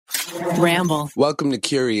Ramble. Welcome to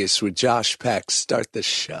Curious with Josh Peck. Start the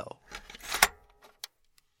show.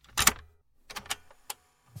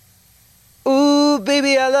 Ooh,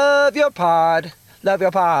 baby, I love your pod. Love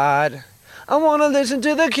your pod. I want to listen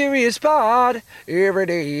to the Curious Pod every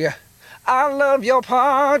day. I love your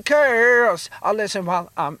podcast. I listen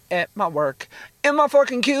while I'm at my work. In my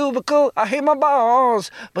fucking cubicle, I hate my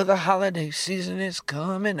boss. But the holiday season is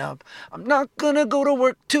coming up. I'm not gonna go to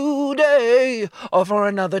work today or for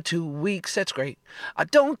another 2 weeks. That's great. I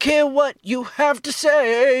don't care what you have to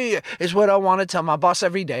say, is what I want to tell my boss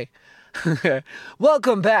every day.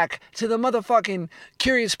 Welcome back to the motherfucking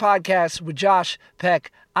Curious Podcast with Josh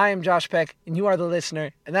Peck. I am Josh Peck, and you are the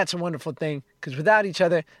listener, and that's a wonderful thing, because without each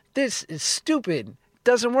other, this is stupid. It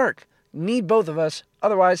doesn't work. Need both of us.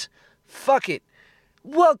 Otherwise, fuck it.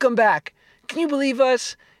 Welcome back. Can you believe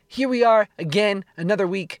us? Here we are again, another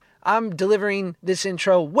week. I'm delivering this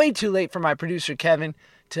intro way too late for my producer, Kevin,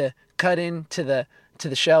 to cut into the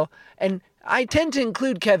show. And I tend to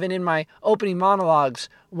include Kevin in my opening monologues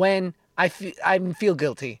when I feel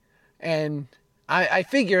guilty. And I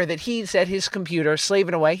figure that he's at his computer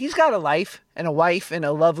slaving away. He's got a life and a wife and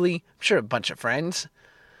a lovely, I'm sure, a bunch of friends.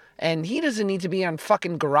 And he doesn't need to be on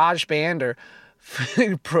fucking GarageBand or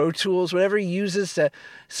Pro Tools, whatever he uses to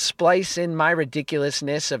splice in my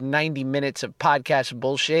ridiculousness of 90 minutes of podcast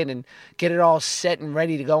bullshit and get it all set and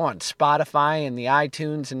ready to go on Spotify and the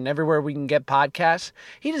iTunes and everywhere we can get podcasts.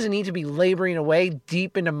 He doesn't need to be laboring away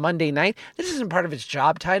deep into Monday night. This isn't part of his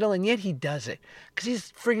job title, and yet he does it because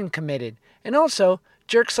he's friggin' committed. And also,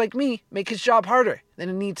 jerks like me make his job harder than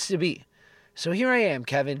it needs to be. So here I am,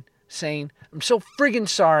 Kevin, saying I'm so friggin'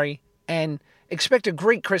 sorry and expect a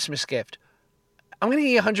great Christmas gift. I'm going to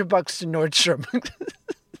give you $100 to Nordstrom.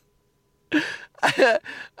 I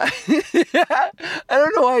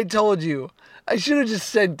don't know why I told you. I should have just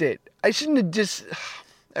sent it. I shouldn't have just...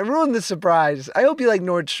 I ruined the surprise. I hope you like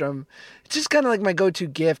Nordstrom. It's just kind of like my go-to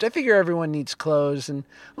gift. I figure everyone needs clothes. And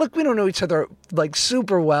look, we don't know each other like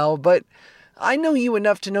super well, but I know you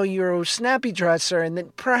enough to know you're a snappy dresser and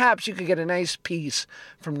that perhaps you could get a nice piece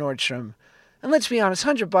from Nordstrom. And let's be honest,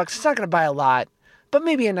 $100, it's not going to buy a lot, but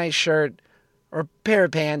maybe a nice shirt or a pair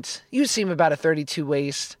of pants. You seem about a 32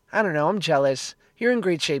 waist. I don't know, I'm jealous. You're in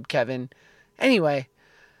great shape, Kevin. Anyway,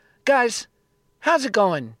 guys, how's it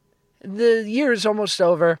going? The year is almost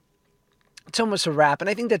over. It's almost a wrap, and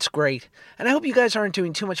I think that's great. And I hope you guys aren't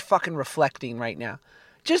doing too much fucking reflecting right now.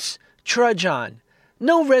 Just trudge on.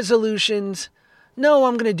 No resolutions. No,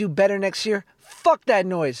 I'm going to do better next year. Fuck that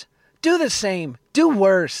noise. Do the same. Do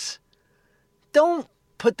worse. Don't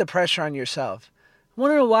put the pressure on yourself.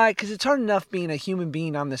 Want to know why? Because it's hard enough being a human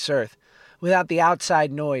being on this earth without the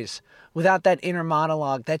outside noise, without that inner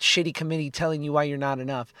monologue, that shitty committee telling you why you're not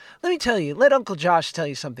enough. Let me tell you, let Uncle Josh tell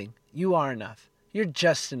you something. You are enough. You're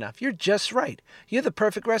just enough. You're just right. You're the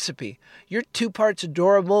perfect recipe. You're 2 parts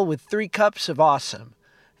adorable with 3 cups of awesome.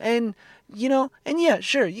 And, you know, and yeah,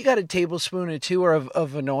 sure, you got a tablespoon or 2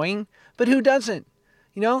 of annoying, but who doesn't?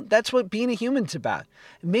 You know, that's what being a human's about.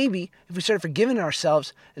 Maybe if we started forgiving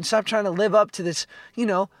ourselves and stop trying to live up to this, you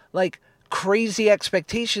know, like crazy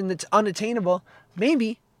expectation that's unattainable,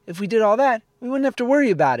 maybe if we did all that, we wouldn't have to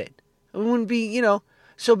worry about it. We wouldn't be, you know,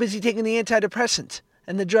 so busy taking the antidepressants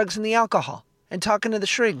and the drugs and the alcohol and talking to the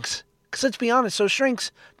shrinks. Because let's be honest, those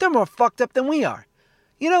shrinks, they're more fucked up than we are.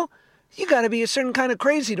 You know, you got to be a certain kind of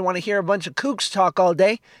crazy to want to hear a bunch of kooks talk all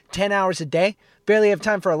day, 10 hours a day, barely have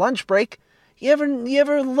time for a lunch break. You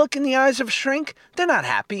ever look in the eyes of a shrink? They're not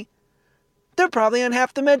happy. They're probably on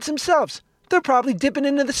half the meds themselves. They're probably dipping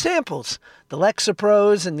into the samples. The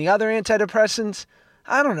Lexapros and the other antidepressants.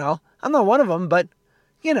 I don't know. I'm not one of them, but,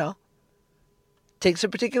 you know, takes a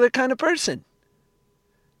particular kind of person.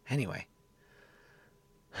 Anyway,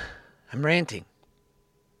 I'm ranting.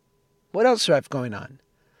 What else do I have going on?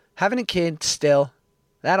 Having a kid still.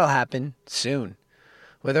 That'll happen soon,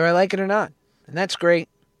 whether I like it or not. And that's great.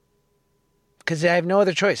 Because I have no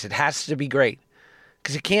other choice. It has to be great.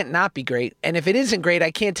 Because it can't not be great. And if it isn't great,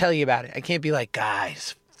 I can't tell you about it. I can't be like,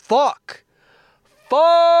 guys, fuck.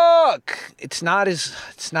 It's not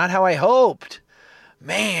how I hoped.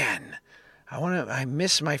 Man, I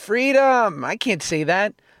miss my freedom. I can't say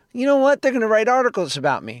that. You know what? They're going to write articles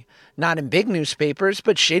about me. Not in big newspapers,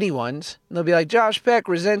 but shitty ones. And they'll be like, Josh Peck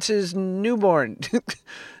resents his newborn.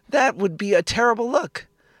 That would be a terrible look.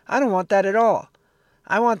 I don't want that at all.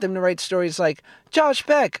 I want them to write stories like, Josh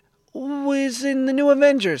Peck was in the new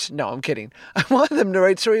Avengers. No, I'm kidding. I want them to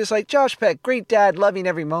write stories like, Josh Peck, great dad, loving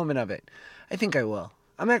every moment of it. I think I will.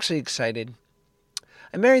 I'm actually excited.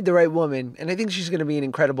 I married the right woman, and I think she's going to be an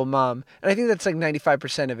incredible mom. And I think that's like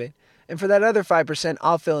 95% of it. And for that other 5%,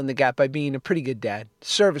 I'll fill in the gap by being a pretty good dad.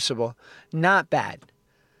 Serviceable, not bad.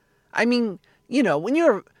 I mean, when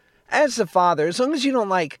you're, as the father, as long as you don't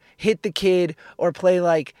like hit the kid or play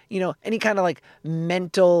like, any kind of like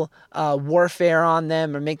mental warfare on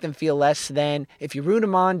them or make them feel less than, if you root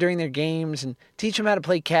them on during their games and teach them how to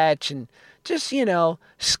play catch and just,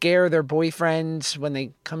 scare their boyfriends when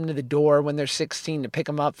they come to the door when they're 16 to pick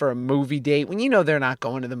them up for a movie date. When they're not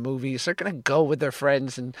going to the movies, they're going to go with their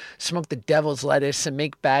friends and smoke the devil's lettuce and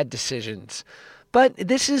make bad decisions. But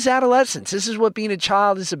this is adolescence. This is what being a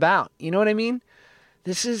child is about. You know what I mean?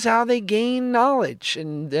 This is how they gain knowledge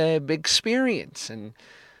and experience. And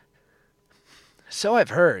so I've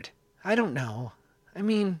heard. I don't know. I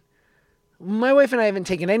mean, my wife and I haven't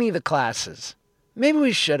taken any of the classes. Maybe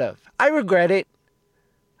we should have. I regret it.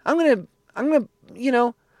 I'm gonna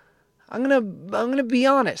be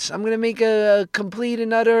honest. I'm gonna make a complete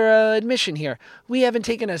and utter admission here. We haven't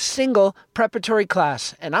taken a single preparatory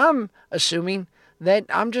class, and I'm assuming that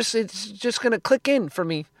it's just gonna click in for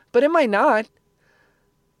me. But it might not.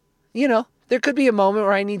 There could be a moment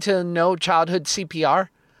where I need to know childhood CPR,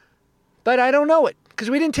 but I don't know it because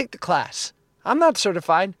we didn't take the class. I'm not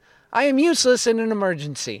certified. I am useless in an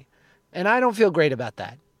emergency. And I don't feel great about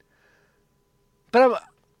that. But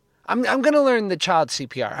I'm going to learn the child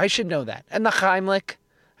CPR. I should know that. And the Heimlich.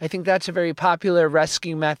 I think that's a very popular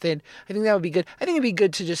rescue method. I think that would be good. I think it'd be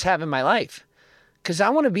good to just have in my life. Because I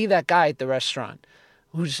want to be that guy at the restaurant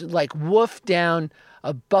who's like woofed down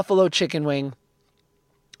a buffalo chicken wing.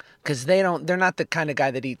 Because they're not the kind of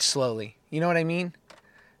guy that eats slowly. You know what I mean?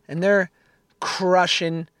 And they're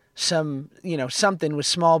crushing something with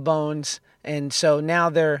small bones. And so now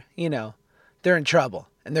they're in trouble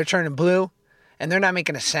and they're turning blue and they're not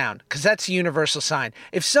making a sound because that's a universal sign.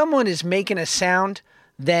 If someone is making a sound,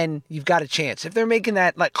 then you've got a chance. If they're making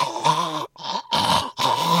that like,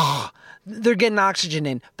 they're getting oxygen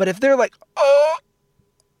in. But if they're like,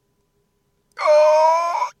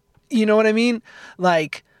 you know what I mean?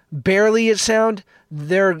 Like barely a sound,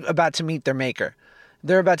 they're about to meet their maker.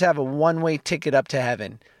 They're about to have a one-way ticket up to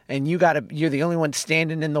heaven. And you're the only one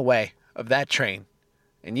standing in the way of that train.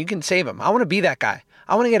 And you can save them. I want to be that guy.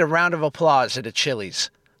 I want to get a round of applause at a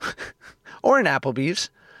Chili's. Or an Applebee's.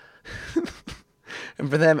 And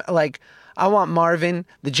for them, like, I want Marvin,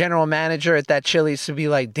 the general manager at that Chili's, to be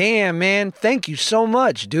like, damn, man, thank you so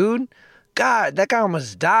much, dude. God, that guy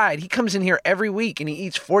almost died. He comes in here every week and he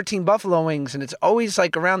eats 14 buffalo wings. And it's always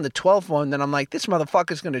like around the 12th one that I'm like, this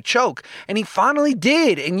motherfucker's going to choke. And he finally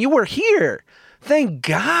did. And you were here. Thank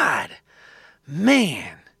God.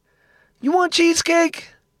 Man. You want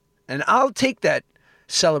cheesecake? And I'll take that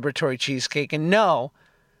celebratory cheesecake and know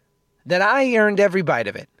that I earned every bite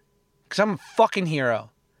of it. Because I'm a fucking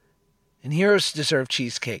hero. And heroes deserve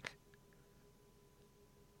cheesecake.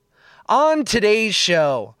 On today's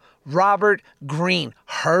show, Robert Greene.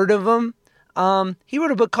 Heard of him? He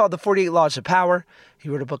wrote a book called The 48 Laws of Power. He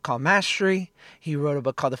wrote a book called Mastery. He wrote a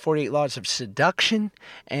book called The 48 Laws of Seduction.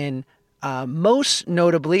 And most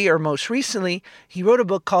notably, or most recently, he wrote a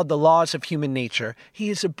book called The Laws of Human Nature. He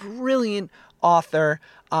is a brilliant author,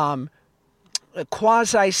 a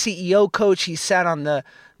quasi-CEO coach. He sat on the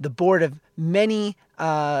board of many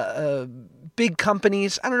big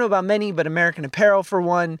companies. I don't know about many, but American Apparel for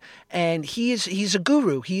one. And he's a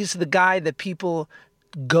guru. He's the guy that people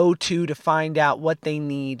go to find out what they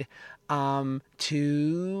need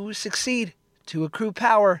to succeed, to accrue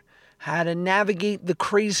power, how to navigate the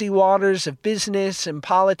crazy waters of business and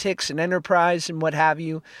politics and enterprise and what have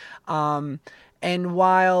you. And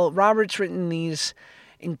while Robert's written these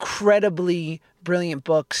incredibly brilliant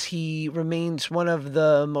books, he remains one of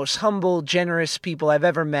the most humble, generous people I've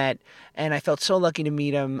ever met. And I felt so lucky to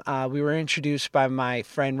meet him. We were introduced by my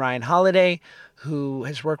friend Ryan Holiday, who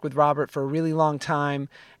has worked with Robert for a really long time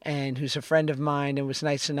and who's a friend of mine and was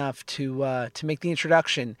nice enough to make the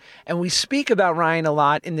introduction. And we speak about Ryan a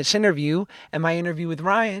lot in this interview, and my interview with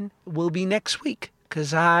Ryan will be next week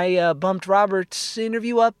because I bumped Robert's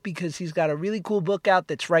interview up because he's got a really cool book out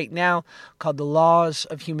that's right now called The Laws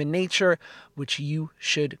of Human Nature, which you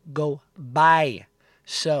should go buy.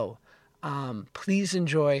 So please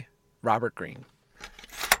enjoy Robert Greene.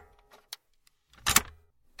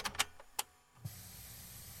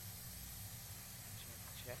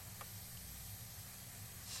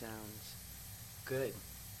 Sounds good.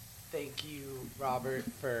 Thank you, Robert,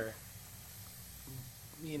 for,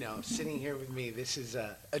 sitting here with me. This is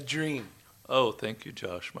a dream. Oh, thank you,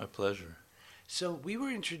 Josh. My pleasure. So we were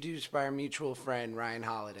introduced by our mutual friend, Ryan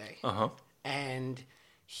Holiday. Uh-huh. And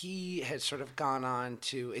he has sort of gone on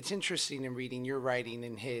to. It's interesting in reading your writing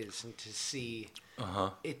and his, and to see.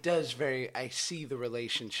 It does I see the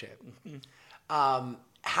relationship.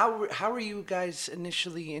 How were you guys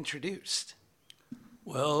initially introduced?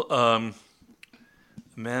 Well, a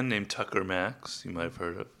man named Tucker Max, you might have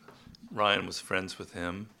heard of. Ryan was friends with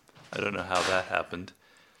him. I don't know how that happened.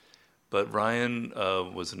 But Ryan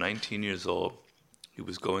was 19 years old. He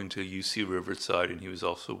was going to UC Riverside, and he was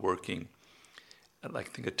also working at, I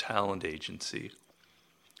think, a talent agency.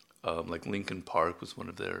 Like Lincoln Park was one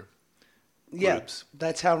of their groups.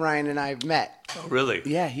 That's how Ryan and I met. Oh, really?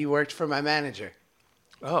 Yeah, he worked for my manager.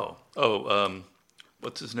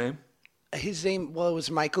 What's his name? His name, it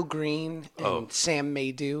was Michael Greene, and Sam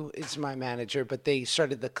Maydew is my manager, but they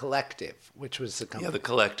started the Collective, which was the company. Yeah, the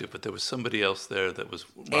Collective, but there was somebody else there that was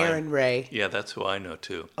Ryan. Aaron Ray. Yeah, that's who I know,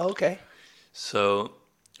 too. Okay. So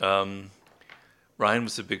Ryan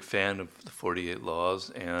was a big fan of the 48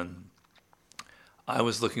 Laws, and I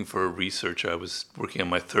was looking for a researcher. I was working on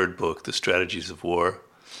my third book, The Strategies of War,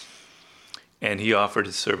 and he offered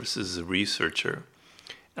his services as a researcher.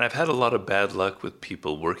 And I've had a lot of bad luck with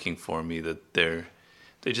people working for me that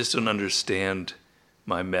they just don't understand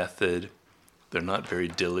my method. They're not very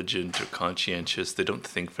diligent or conscientious. They don't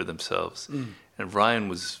think for themselves. And Ryan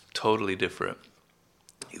was totally different.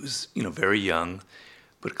 He was, very young,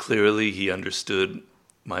 but clearly he understood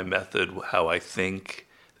my method, how I think,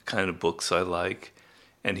 the kind of books I like.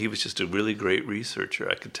 And he was just a really great researcher.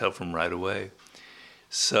 I could tell from right away.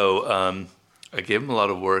 So I gave him a lot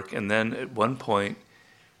of work. And then at one point,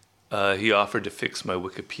 he offered to fix my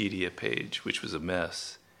Wikipedia page, which was a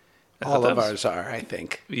mess. All of ours are, I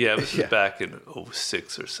think. Yeah, this was back in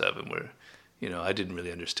 06 or 07, where, I didn't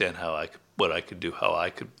really understand what I could do, how I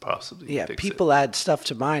could possibly fix it. Yeah, people add stuff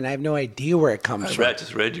to mine. I have no idea where it comes from. I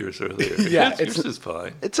just read yours earlier. Yeah, yours is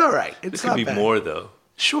fine. It's all right. It could be more, though.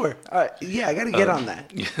 Sure. I got to get on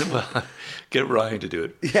that. Yeah, well, get Ryan to do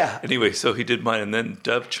it. Yeah. Anyway, so he did mine. And then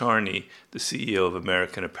Dov Charney, the CEO of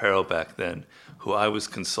American Apparel back then, who I was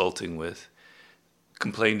consulting with,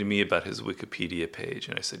 complained to me about his Wikipedia page.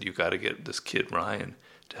 And I said, you got to get this kid, Ryan,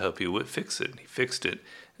 to help you fix it. And he fixed it.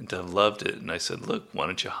 And Dov loved it. And I said, look, why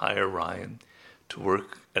don't you hire Ryan to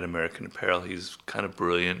work at American Apparel? He's kind of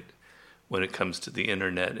brilliant when it comes to the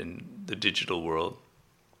internet and the digital world.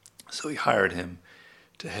 So he hired him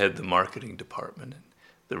to head the marketing department, and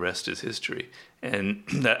the rest is history. And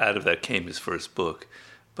out of that came his first book.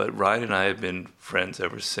 But Ryan and I have been friends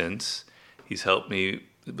ever since. He's helped me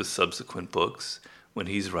with subsequent books. When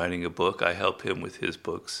he's writing a book, I help him with his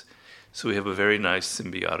books. So we have a very nice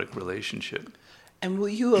symbiotic relationship. And will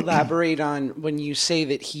you elaborate on when you say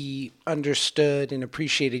that he understood and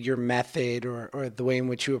appreciated your method or the way in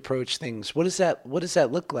which you approach things? What does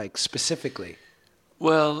that look like specifically?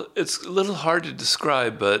 Well, it's a little hard to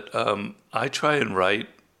describe, but I try and write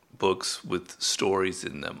books with stories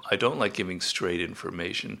in them. I don't like giving straight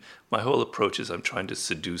information. My whole approach is I'm trying to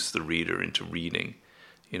seduce the reader into reading.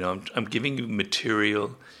 I'm giving you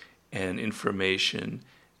material and information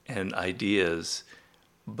and ideas,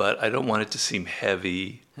 but I don't want it to seem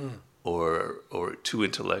heavy or too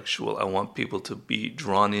intellectual. I want people to be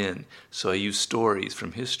drawn in, so I use stories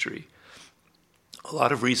from history. A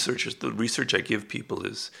lot of researchers, the research I give people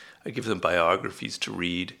is I give them biographies to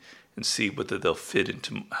read and see whether they'll fit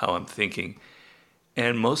into how I'm thinking.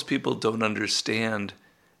 And most people don't understand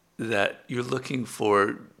that you're looking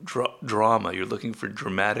for drama, you're looking for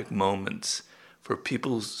dramatic moments, for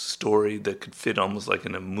people's story that could fit almost like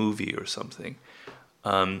in a movie or something.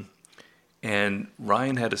 And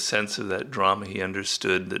Ryan had a sense of that drama. He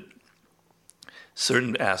understood that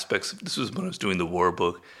certain aspects, this was when I was doing the war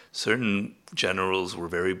book, certain generals were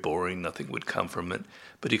very boring, nothing would come from it.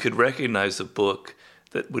 But he could recognize a book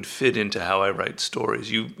that would fit into how I write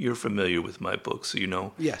stories. You're familiar with my book, so you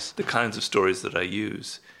know Yes. the kinds of stories that I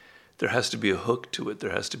use. There has to be a hook to it.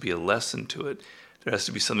 There has to be a lesson to it. There has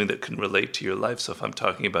to be something that can relate to your life. So if I'm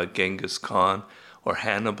talking about Genghis Khan or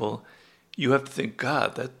Hannibal, you have to think,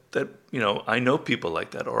 God, that I know people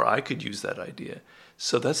like that, or I could use that idea.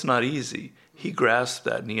 So that's not easy. He grasped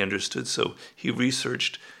that and he understood. So he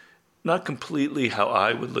researched not completely how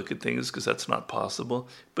I would look at things, because that's not possible,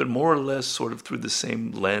 but more or less sort of through the same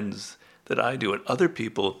lens that I do. And other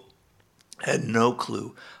people had no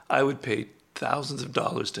clue. I would pay thousands of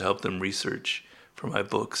dollars to help them research for my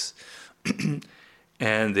books.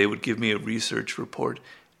 And they would give me a research report.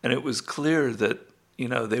 And it was clear that,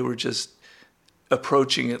 they were just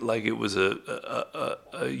approaching it like it was a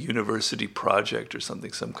university project or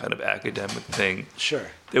something, some kind of academic thing. Sure.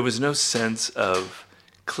 There was no sense of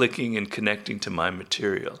clicking and connecting to my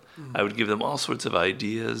material. Mm-hmm. I would give them all sorts of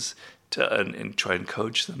ideas and try and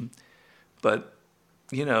coach them. But,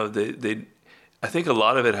 I think a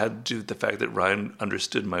lot of it had to do with the fact that Ryan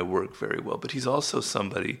understood my work very well. But he's also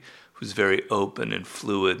somebody who's very open and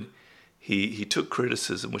fluid. He took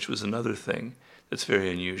criticism, which was another thing that's very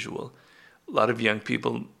unusual. A lot of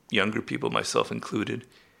younger people, myself included,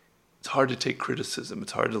 it's hard to take criticism.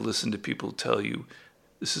 It's hard to listen to people tell you,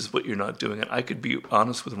 this is what you're not doing. And I could be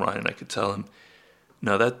honest with Ryan. I could tell him,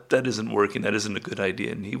 no, that isn't working. That isn't a good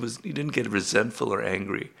idea. And he didn't get resentful or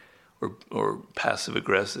angry or passive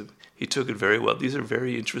aggressive. He took it very well. These are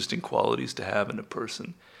very interesting qualities to have in a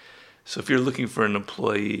person. So if you're looking for an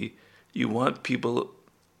employee, you want people,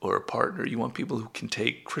 or a partner, you want people who can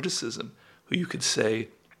take criticism, who you could say,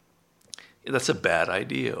 that's a bad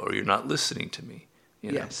idea, or you're not listening to me.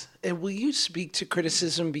 Yes. And will you speak to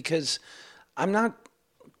criticism? Because I'm not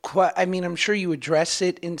quite, I'm sure you address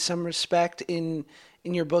it in some respect in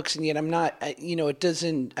your books, and yet I'm not, I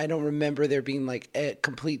don't remember there being like a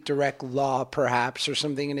complete direct law perhaps or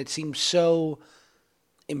something, and it seems so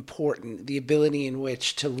important, the ability in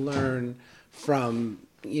which to learn from,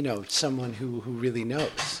 someone who really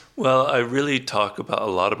knows. Well, I really talk a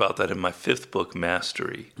lot about that in my 5th book,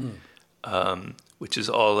 Mastery, which is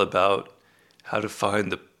all about how to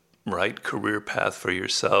find the right career path for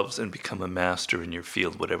yourselves and become a master in your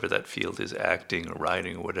field, whatever that field is, acting or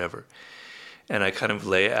writing or whatever. And I kind of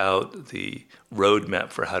lay out the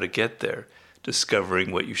roadmap for how to get there,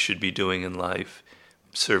 discovering what you should be doing in life,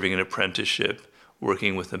 serving an apprenticeship,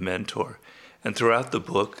 working with a mentor. And throughout the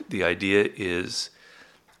book, the idea is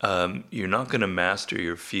you're not going to master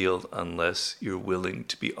your field unless you're willing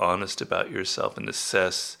to be honest about yourself and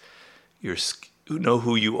assess know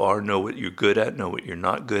who you are, know what you're good at, know what you're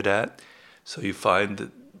not good at. So you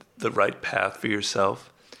find the right path for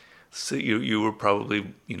yourself. So you were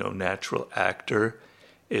probably, natural actor.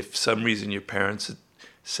 If some reason your parents had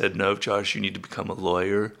said, no, Josh, you need to become a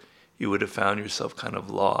lawyer, you would have found yourself kind of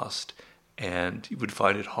lost. And you would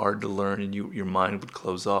find it hard to learn, and your mind would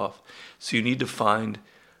close off. So you need to find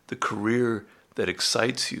the career that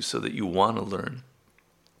excites you so that you want to learn.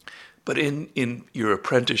 But in your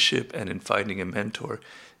apprenticeship and in finding a mentor,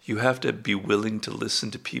 you have to be willing to listen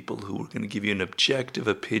to people who are going to give you an objective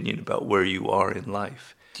opinion about where you are in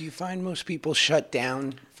life. Do you find most people shut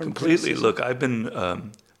down from Completely. criticism? Look, I've been a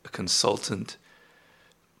consultant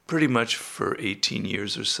pretty much for 18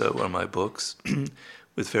 years or so on my books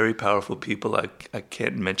with very powerful people. I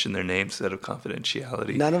can't mention their names out of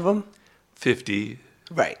confidentiality. None of them? 50.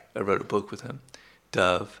 Right. I wrote a book with him.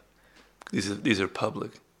 Dove. These are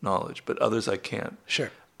public knowledge, but others I can't. Sure.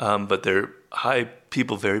 But they're high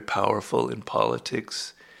people, very powerful in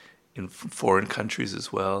politics, in foreign countries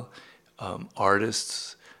as well,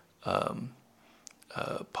 artists,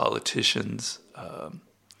 politicians,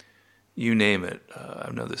 you name it. I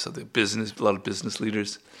know there's a lot of business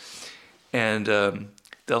leaders, and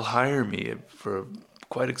they'll hire me for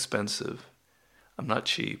quite expensive. I'm not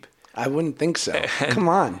cheap. I wouldn't think so. Come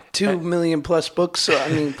on, 2 million plus books.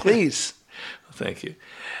 So, please. Thank you.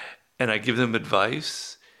 And I give them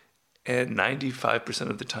advice, and 95%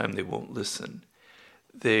 of the time they won't listen.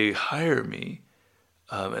 They hire me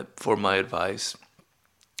for my advice,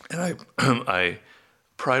 and I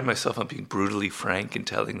pride myself on being brutally frank and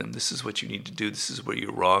telling them, this is what you need to do, this is where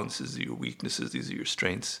you're wrong, this is your weaknesses, these are your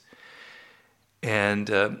strengths. And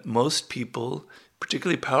most people,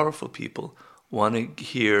 particularly powerful people, want to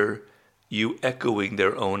hear you echoing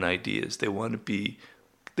their own ideas. They want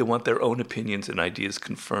their own opinions and ideas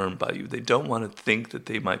confirmed by you. They don't want to think that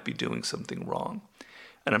they might be doing something wrong.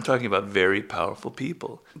 And I'm talking about very powerful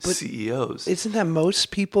people, but CEOs. Isn't that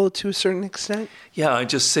most people to a certain extent? Yeah, I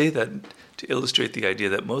just say that to illustrate the idea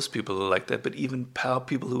that most people are like that, but even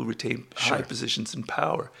people who retain high positions in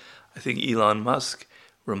power. I think Elon Musk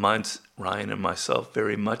reminds Ryan and myself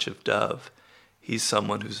very much of Dove. He's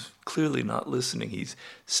someone who's clearly not listening. He's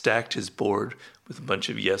stacked his board with a bunch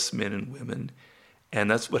of yes men and women. And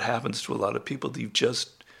that's what happens to a lot of people. You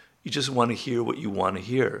just want to hear what you want to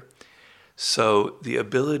hear. So the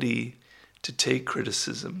ability to take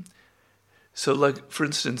criticism. So like, for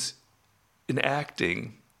instance, in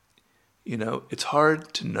acting, it's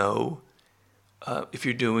hard to know if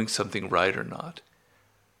you're doing something right or not.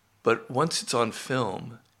 But once it's on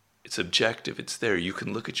film, it's objective, it's there. You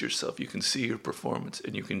can look at yourself, you can see your performance,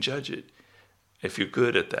 and you can judge it. If you're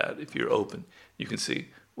good at that, if you're open, you can see,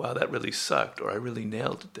 wow, that really sucked, or I really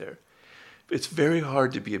nailed it there. It's very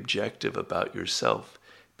hard to be objective about yourself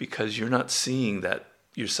because you're not seeing that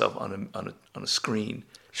yourself on a screen.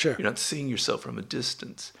 Sure. You're not seeing yourself from a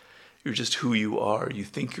distance. You're just who you are. You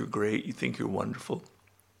think you're great. You think you're wonderful.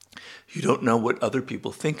 You don't know what other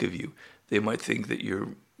people think of you. They might think that you're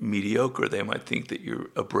mediocre. They might think that you're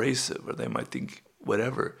abrasive, or they might think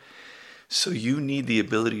whatever. So you need the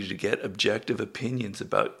ability to get objective opinions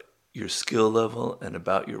about your skill level and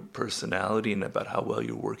about your personality and about how well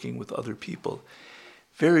you're working with other people.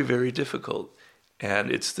 Very, very difficult. And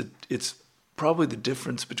it's probably the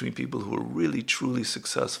difference between people who are really, truly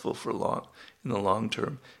successful in the long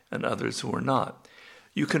term and others who are not.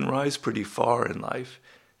 You can rise pretty far in life,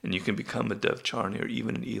 and you can become a Dev Charney or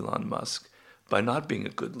even an Elon Musk by not being a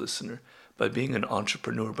good listener, by being an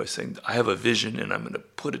entrepreneur, by saying, I have a vision and I'm going to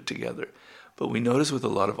put it together. But we notice with a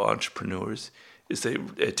lot of entrepreneurs is they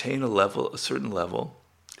attain a certain level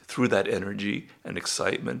through that energy and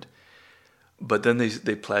excitement, but then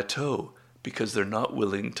they plateau because they're not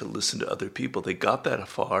willing to listen to other people. They got that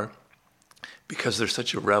far because they're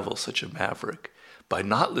such a rebel, such a maverick. By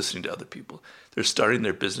not listening to other people, they're starting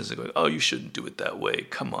their business and going, oh, you shouldn't do it that way.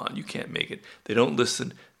 Come on, you can't make it. They don't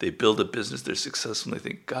listen. They build a business. They're successful. And they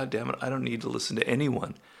think, God damn it, I don't need to listen to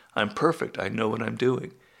anyone. I'm perfect. I know what I'm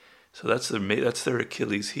doing. So that's their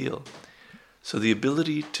Achilles heel. So the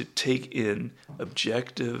ability to take in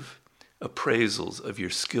objective appraisals of your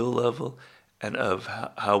skill level and of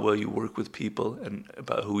how well you work with people and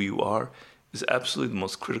about who you are is absolutely the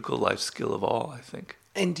most critical life skill of all, I think.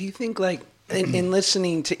 And do you think, like, in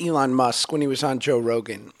listening to Elon Musk when he was on Joe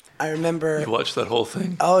Rogan, I remember... You watched that whole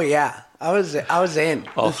thing? Oh, yeah. I was in.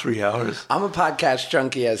 All 3 hours? I'm a podcast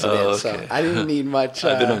junkie as it is, okay. so I didn't need much...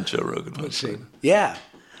 I've been on Joe Rogan once. Yeah.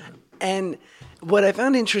 And what I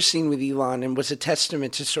found interesting with Elon, and was a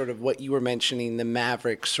testament to sort of what you were mentioning, the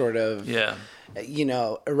maverick sort of,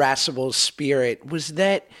 irascible spirit, was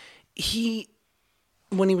that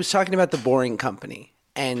when he was talking about the Boring Company,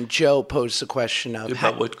 and Joe posed the question of...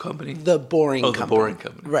 About what company? The Boring Company. Oh, the Boring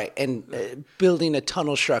Company. Right, and building a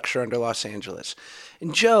tunnel structure under Los Angeles.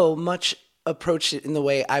 And Joe much approached it in the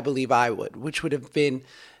way I believe I would, which would have been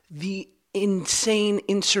the insane,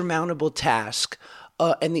 insurmountable task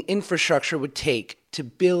and the infrastructure would take to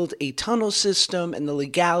build a tunnel system and the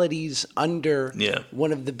legalities under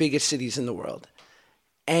one of the biggest cities in the world.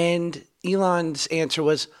 And Elon's answer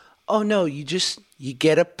was, oh, no, you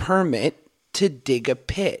get a permit to dig a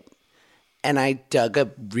pit. And I dug a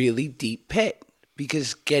really deep pit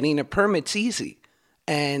because getting a permit's easy.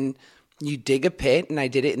 And you dig a pit, and I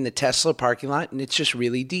did it in the Tesla parking lot, and it's just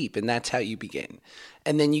really deep, and that's how you begin.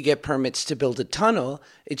 And then you get permits to build a tunnel.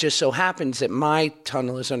 It just so happens that my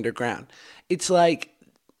tunnel is underground. It's like,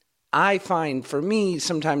 I find for me,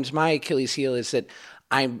 sometimes my Achilles heel is that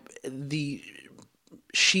I'm the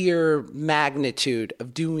sheer magnitude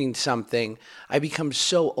of doing something. I become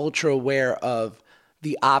so ultra aware of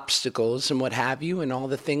the obstacles and what have you, and all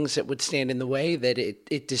the things that would stand in the way, that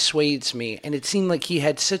it dissuades me. And it seemed like he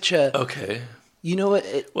had such a... Okay. You know what?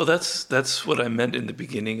 Well, that's what I meant in the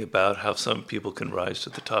beginning about how some people can rise to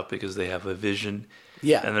the top because they have a vision.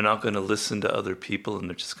 Yeah. And they're not going to listen to other people, and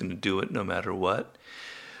they're just going to do it no matter what.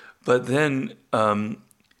 But then, and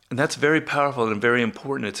that's very powerful and very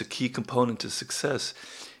important. It's a key component to success,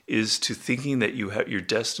 is to thinking that you're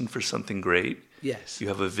destined for something great. Yes. You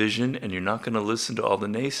have a vision, and you're not going to listen to all the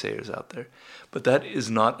naysayers out there. But that is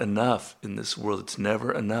not enough in this world. It's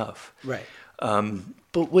never enough. Right.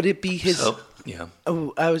 But would it be his... Yeah.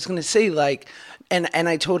 Oh, I was going to say, like, and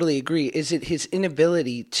I totally agree. Is it his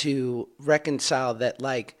inability to reconcile that,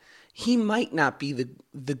 like, he might not be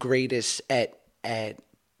the greatest at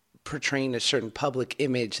portraying a certain public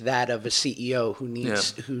image, that of a CEO who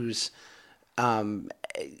needs, who's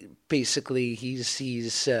basically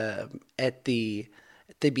he's at the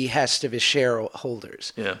behest of his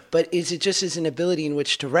shareholders. Yeah. But is it just his inability in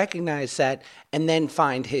which to recognize that and then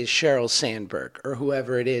find his Sheryl Sandberg or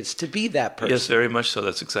whoever it is to be that person? Yes, very much so.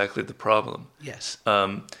 That's exactly the problem. Yes.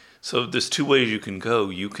 So there's two ways you can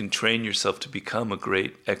go. You can train yourself to become a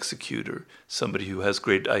great executor, somebody who has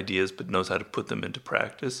great ideas but knows how to put them into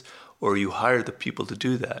practice, or you hire the people to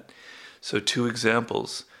do that. So 2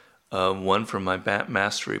 examples. One from my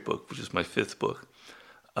mastery book, which is my 5th book.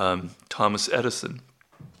 Thomas Edison,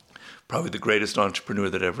 probably the greatest entrepreneur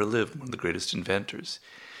that ever lived, one of the greatest inventors.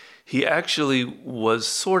 He actually was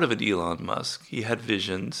sort of an Elon Musk. He had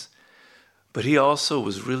visions, but he also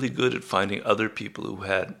was really good at finding other people who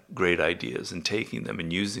had great ideas and taking them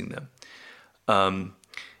and using them.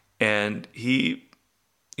 And he,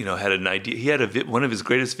 had an idea. He had one of his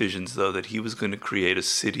greatest visions, though, that he was going to create a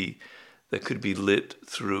city that could be lit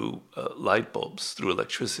through light bulbs, through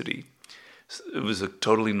electricity. It was a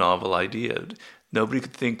totally novel idea. Nobody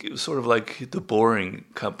could think. It was sort of like the Boring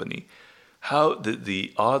Company. How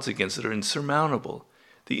the odds against it are insurmountable.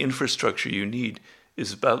 The infrastructure you need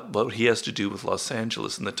is about what he has to do with Los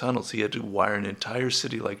Angeles and the tunnels. He had to wire an entire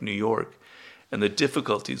city like New York and the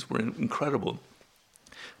difficulties were incredible.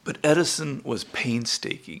 But Edison was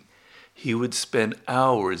painstaking. He would spend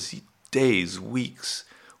hours, days, weeks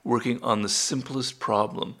working on the simplest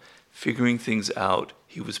problem, figuring things out.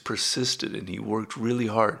 He was persistent and he worked really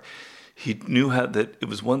hard. He knew that it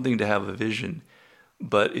was one thing to have a vision,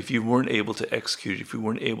 but if you weren't able to execute it, if you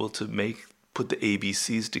weren't able to put the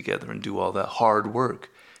ABCs together and do all that hard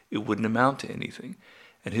work, it wouldn't amount to anything.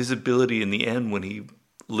 And his ability in the end, when he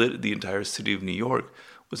lit the entire city of New York,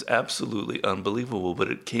 was absolutely unbelievable, but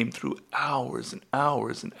it came through hours and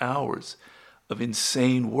hours and hours of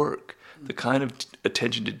insane work, the kind of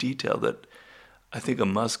attention to detail that I think a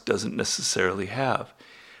Musk doesn't necessarily have.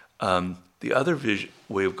 The other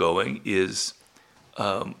way of going is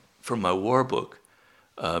from my war book.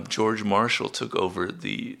 George Marshall took over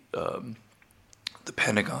the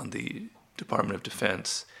Pentagon, the Department of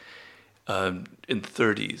Defense, in the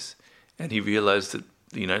 30s, and he realized that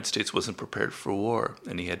the United States wasn't prepared for war,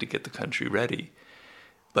 and he had to get the country ready.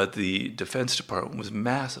 But the Defense Department was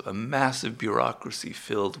massive, a massive bureaucracy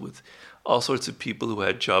filled with all sorts of people who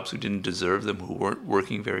had jobs who didn't deserve them, who weren't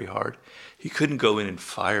working very hard. He couldn't go in and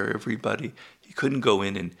fire everybody. He couldn't go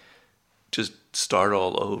in and just start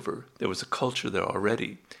all over. There was a culture there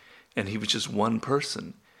already, and he was just one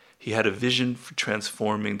person. He had a vision for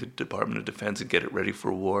transforming the Department of Defense and get it ready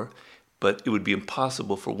for war, but it would be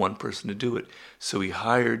impossible for one person to do it. So he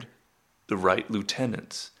hired the right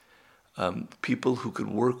lieutenants, people who could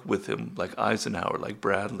work with him, like Eisenhower, like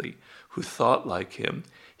Bradley, who thought like him.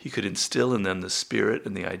 He could instill in them the spirit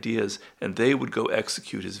and the ideas, and they would go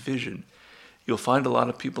execute his vision. You'll find a lot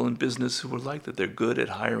of people in business who are like that. They're good at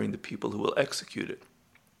hiring the people who will execute it.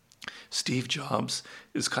 Steve Jobs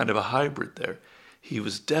is kind of a hybrid there. He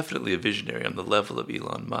was definitely a visionary on the level of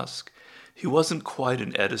Elon Musk. He wasn't quite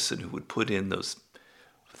an Edison who would put in those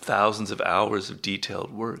thousands of hours of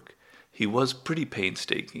detailed work. He was pretty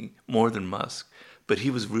painstaking, more than Musk, but he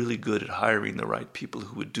was really good at hiring the right people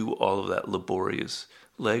who would do all of that laborious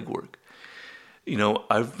legwork. You know,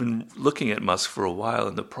 I've been looking at Musk for a while,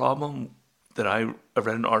 and the problem that I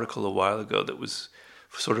read an article a while ago that was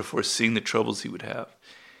sort of foreseeing the troubles he would have.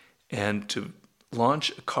 And to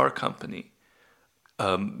launch a car company,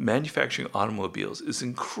 manufacturing automobiles is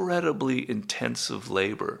incredibly intensive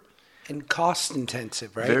labor. And cost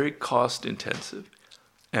intensive, right? Very cost intensive.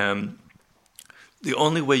 And the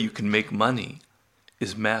only way you can make money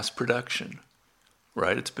is mass production,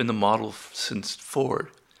 right? It's been the model since Ford.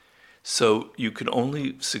 So you can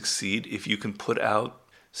only succeed if you can put out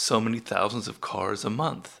so many thousands of cars a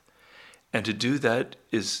month. And to do that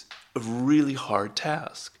is a really hard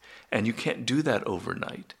task. And you can't do that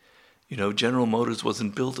overnight. You know, General Motors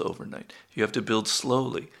wasn't built overnight. You have to build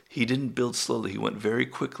slowly. He didn't build slowly. He went very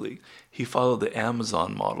quickly. He followed the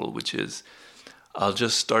Amazon model, which is, I'll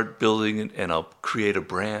just start building it and I'll create a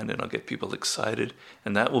brand and I'll get people excited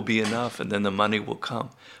and that will be enough and then the money will come.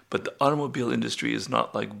 But the automobile industry is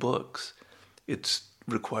not like books. It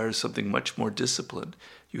requires something much more disciplined.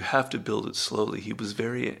 You have to build it slowly. He was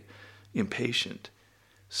very impatient.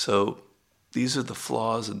 So these are the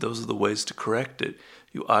flaws and those are the ways to correct it.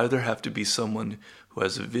 You either have to be someone who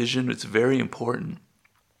has a vision. It's very important.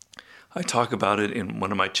 I talk about it in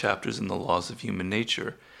one of my chapters in The Laws of Human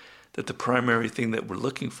Nature, that the primary thing that we're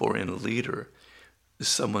looking for in a leader is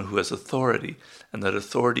someone who has authority, and that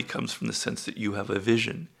authority comes from the sense that you have a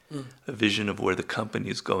vision of where the company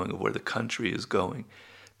is going, of where the country is going.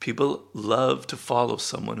 People love to follow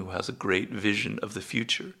someone who has a great vision of the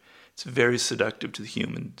future. It's very seductive to the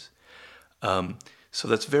humans. So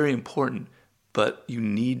that's very important, but you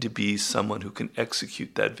need to be someone who can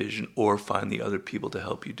execute that vision or find the other people to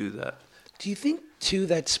help you do that. Do you think, too,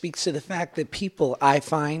 that speaks to the fact that people, I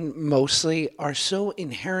find mostly, are so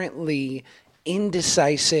inherently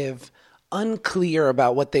indecisive, unclear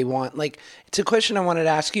about what they want? Like, it's a question I wanted to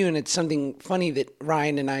ask you, and it's something funny that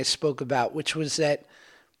Ryan and I spoke about, which was that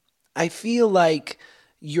I feel like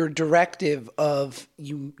your directive of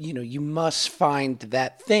you must find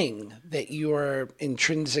that thing that you're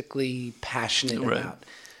intrinsically passionate about.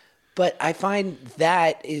 But I find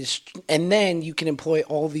that is, and then you can employ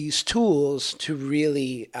all these tools to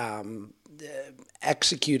really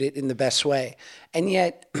execute it in the best way. And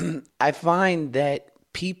yet I find that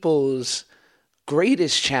people's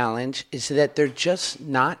greatest challenge is that they're just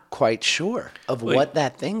not quite sure of what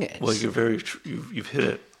that thing is. Well, you've hit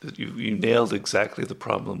it. You nailed exactly the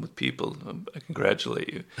problem with people. I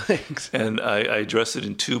congratulate you. Thanks. And I address it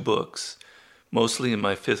in 2 books, mostly in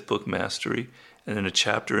my 5th book, Mastery, and in a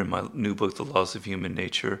chapter in my new book, The Laws of Human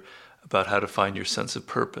Nature, about how to find your sense of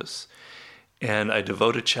purpose. And I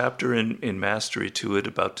devote a chapter in Mastery to it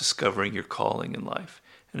about discovering your calling in life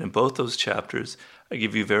And in both those chapters, I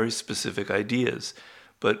give you very specific ideas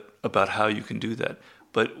but about how you can do that.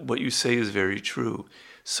 But what you say is very true.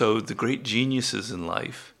 So the great geniuses in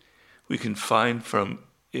life, we can find from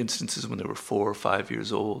instances when they were 4 or 5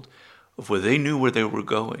 years old, of where they knew where they were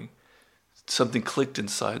going. Something clicked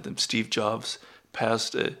inside them. Steve Jobs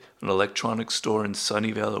passed an electronics store in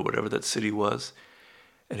Sunnyvale or whatever that city was,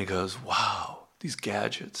 and he goes, "Wow, these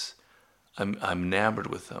gadgets! I'm enamored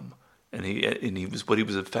with them." And he was, what he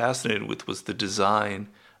was fascinated with was the design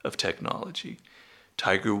of technology.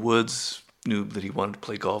 Tiger Woods knew that he wanted to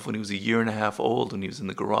play golf when he was a year and a half old, when he was in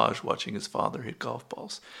the garage watching his father hit golf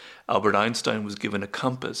balls. Albert Einstein was given a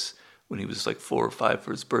compass when he was like 4 or 5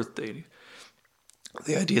 for his birthday.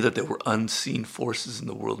 The idea that there were unseen forces in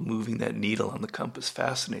the world moving that needle on the compass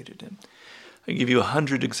fascinated him. I can give you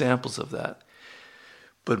 100 examples of that.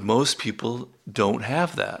 But most people don't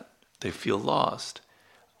have that. They feel lost.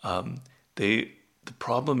 The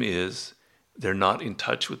problem is they're not in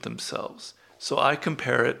touch with themselves. So I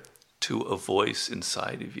compare it to a voice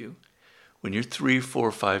inside of you. When you're 3,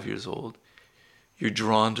 4, 5 years old, you're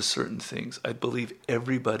drawn to certain things. I believe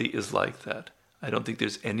everybody is like that. I don't think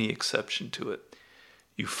there's any exception to it.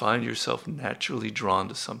 You find yourself naturally drawn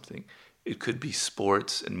to something. It could be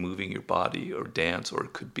sports and moving your body or dance, or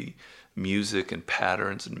it could be music and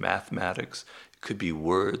patterns and mathematics. It could be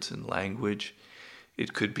words and language.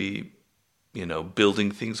 It could be,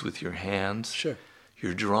 building things with your hands. Sure.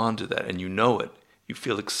 You're drawn to that and you know it. You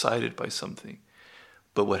feel excited by something.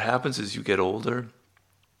 But what happens is you get older,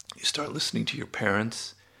 you start listening to your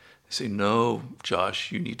parents. They say, "No,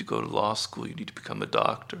 Josh, you need to go to law school. You need to become a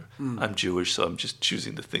doctor." I'm Jewish, so I'm just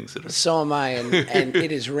choosing the things that are... So am I, and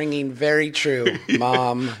it is ringing very true,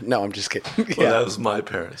 Mom. No, I'm just kidding. Well, that was my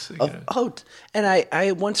parents. And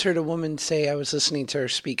I once heard a woman say, I was listening to her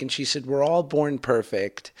speak, and she said, "We're all born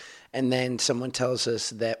perfect, and then someone tells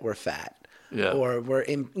us that we're fat." Yeah. Or we're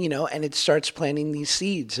in, and it starts planting these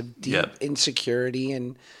seeds of deep insecurity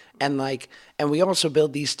and we also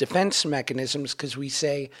build these defense mechanisms because we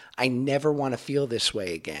say, "I never want to feel this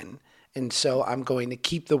way again. And so I'm going to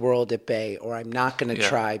keep the world at bay, or I'm not going to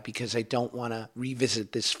try because I don't want to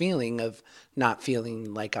revisit this feeling of not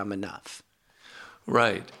feeling like I'm enough."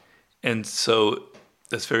 Right. And so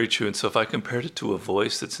that's very true. And so if I compared it to a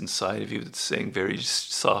voice that's inside of you that's saying very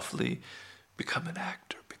softly, "Become an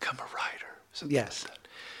actor, become a writer." Yes. Like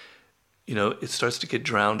that. It starts to get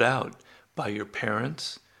drowned out by your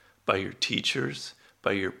parents, by your teachers,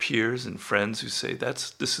 by your peers and friends who say,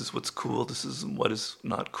 this is what's cool, this is what is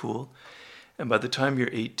not cool. And by the time you're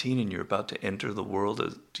 18 and you're about to enter the world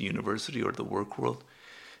as the university or the work world,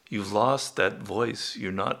 you've lost that voice.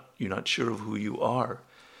 You're not sure of who you are.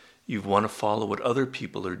 You want to follow what other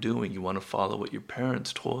people are doing. You want to follow what your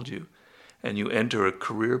parents told you. And you enter a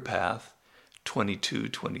career path, 22,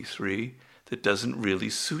 23, that doesn't really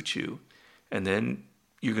suit you. And then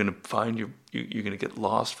you're going to find you're going to get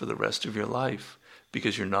lost for the rest of your life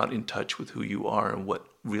because you're not in touch with who you are and what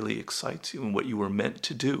really excites you and what you were meant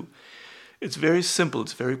to do. It's very simple.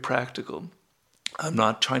 It's very practical. I'm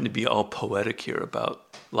not trying to be all poetic here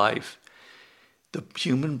about life. The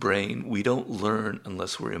human brain, we don't learn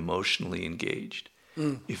unless we're emotionally engaged.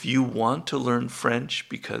 If you want to learn French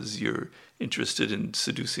because you're interested in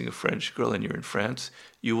seducing a French girl and you're in France,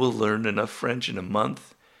 you will learn enough French in a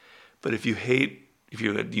month. But if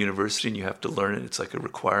you're at university and you have to learn it, it's like a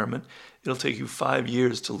requirement, it'll take you 5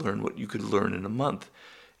 years to learn what you could learn in a month.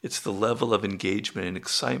 It's the level of engagement and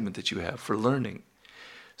excitement that you have for learning.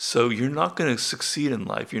 So you're not going to succeed in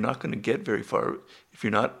life. You're not going to get very far if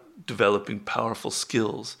you're not developing powerful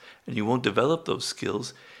skills. And you won't develop those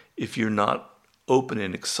skills if you're not open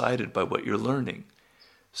and excited by what you're learning.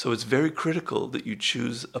 So it's very critical that you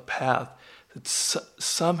choose a path that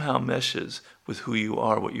somehow meshes with who you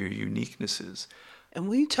are, what your uniqueness is. And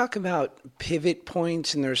when you talk about pivot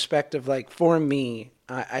points in the respect of, like, for me,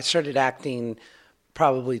 I started acting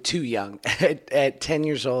probably too young at 10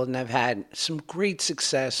 years old, and I've had some great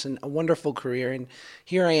success and a wonderful career. And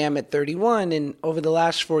here I am at 31, and over the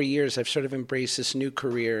last 4 years, I've sort of embraced this new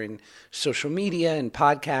career in social media and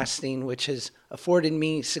podcasting, which has afforded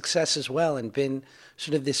me success as well and been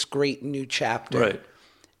sort of this great new chapter. Right.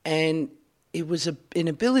 And it was an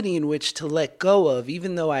ability in which to let go of,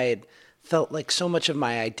 even though I had felt like so much of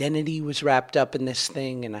my identity was wrapped up in this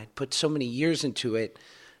thing and I'd put so many years into it,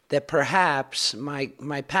 that perhaps my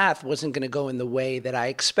path wasn't going to go in the way that I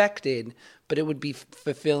expected, but it would be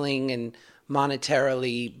fulfilling and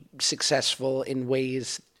monetarily successful in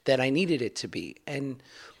ways that I needed it to be. And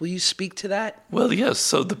will you speak to that? Well, yes.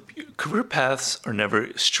 So the career paths are never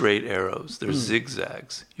straight arrows. They're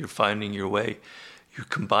zigzags. You're finding your way. You're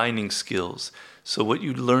combining skills. So what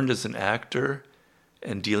you learned as an actor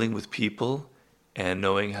and dealing with people and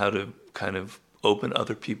knowing how to kind of open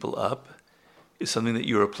other people up is something that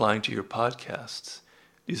you're applying to your podcasts.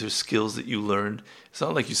 These are skills that you learned. It's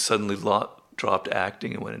not like you suddenly dropped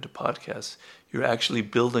acting and went into podcasts. You're actually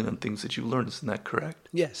building on things that you learned. Isn't that correct?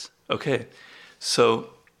 Yes. Okay.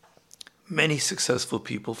 So many successful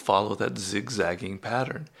people follow that zigzagging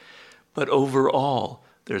pattern. But overall,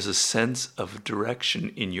 there's a sense of direction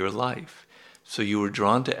in your life. So you were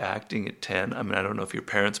drawn to acting at 10. I mean, I don't know if your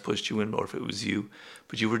parents pushed you in or if it was you,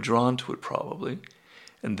 but you were drawn to it probably.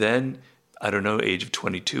 And then, I don't know, age of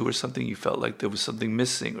 22 or something, you felt like there was something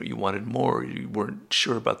missing or you wanted more or you weren't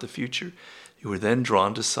sure about the future. You were then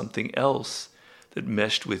drawn to something else that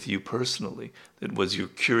meshed with you personally, that was your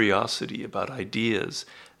curiosity about ideas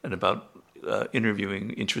and about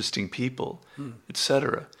interviewing interesting people,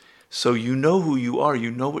 etc. So you know who you are,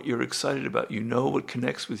 you know what you're excited about, you know what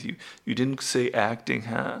connects with you. You didn't say acting,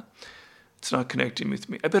 it's not connecting with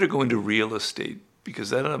me. I better go into real estate because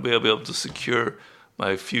then I'll be able to secure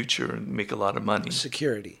my future and make a lot of money.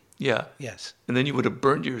 Security. Yeah. Yes. And then you would have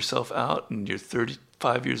burned yourself out and you're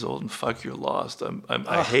 35 years old and fuck, you're lost.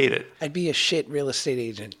 I hate it. I'd be a shit real estate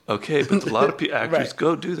agent. Okay, but a lot of actors Right.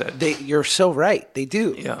 go do that. You're so right. They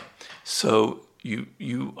do. Yeah. So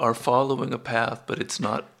you are following a path, but it's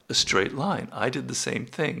not a straight line. I did the same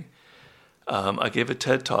thing. I gave a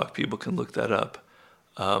TED Talk. People can look that up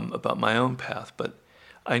about my own path. But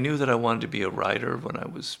I knew that I wanted to be a writer when I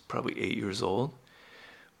was probably 8 years old.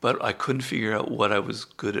 But I couldn't figure out what I was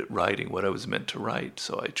good at writing, what I was meant to write.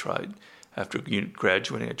 So I tried, after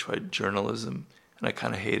graduating, I tried journalism, and I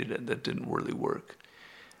kind of hated it. That didn't really work.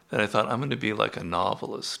 Then I thought, I'm going to be like a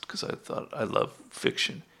novelist, because I thought I love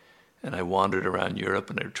fiction. And I wandered around Europe,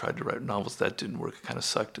 and I tried to write novels. That didn't work. I kind of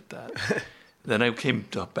sucked at that. Then I came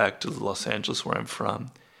back to Los Angeles, where I'm from,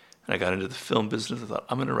 and I got into the film business. I thought,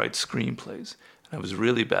 I'm going to write screenplays. And I was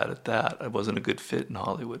really bad at that. I wasn't a good fit in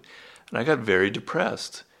Hollywood. And I got very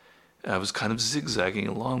depressed. I was kind of zigzagging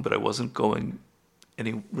along, but I wasn't going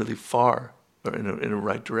any really far or in a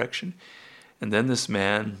right direction. And then this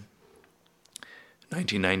man,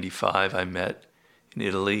 1995, I met in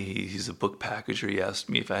Italy. He's a book packager. He asked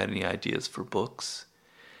me if I had any ideas for books.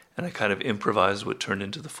 And I kind of improvised what turned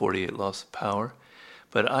into the 48 Laws of Power.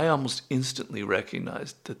 But I almost instantly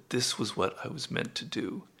recognized that this was what I was meant to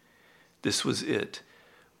do. This was it.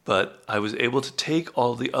 But I was able to take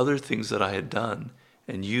all the other things that I had done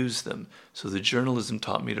and use them. So the journalism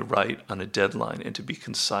taught me to write on a deadline and to be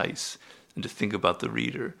concise and to think about the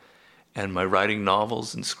reader. And my writing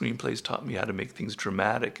novels and screenplays taught me how to make things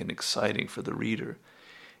dramatic and exciting for the reader.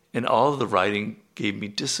 And all of the writing gave me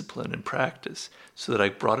discipline and practice so that I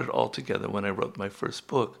brought it all together when I wrote my first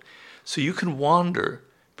book. So you can wander,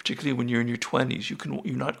 particularly when you're in your 20s.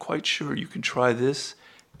 You're not quite sure. You can try this,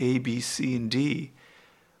 A, B, C, and D,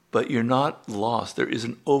 but you're not lost. There is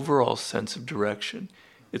an overall sense of direction.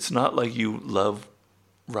 It's not like you love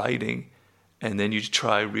writing and then you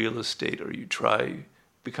try real estate or you try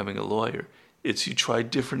becoming a lawyer. It's you try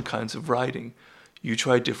different kinds of writing. You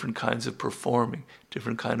try different kinds of performing,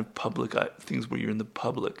 different kind of public things where you're in the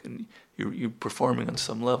public and you're performing on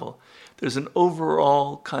some level. There's an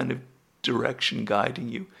overall kind of direction guiding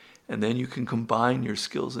you, and then you can combine your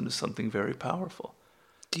skills into something very powerful.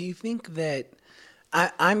 Do you think that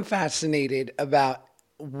I'm fascinated about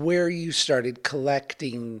where you started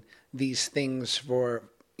collecting these things for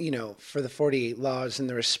the 48 Laws in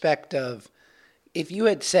the respect of, if you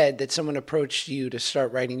had said that someone approached you to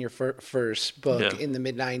start writing your first book in the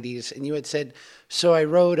mid-90s, and you had said, so I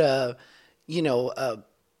wrote a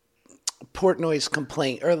Portnoy's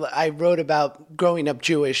complaint, or I wrote about growing up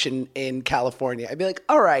Jewish in California, I'd be like,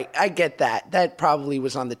 all right, I get that. That probably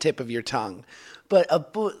was on the tip of your tongue. But a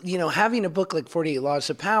book, having a book like 48 Laws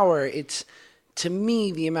of Power, it's, to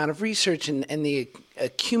me, the amount of research and the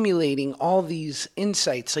accumulating all these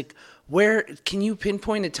insights, like, where can you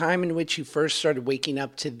pinpoint a time in which you first started waking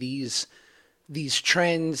up to these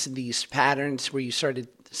trends, these patterns, where you started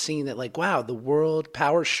seeing that, like, wow, the world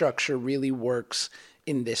power structure really works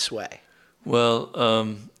in this way?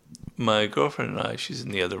 Well, my girlfriend and I, she's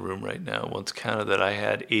in the other room right now, once counted that I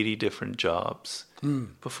had 80 different jobs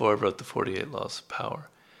before I wrote the 48 Laws of Power.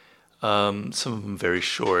 Some of them very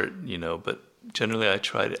short, but generally I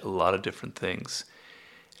tried a lot of different things.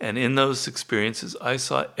 And in those experiences, I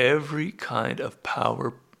saw every kind of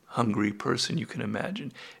power-hungry person you can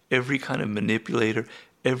imagine, every kind of manipulator,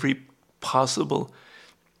 every possible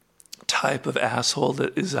type of asshole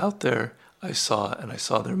that is out there. I saw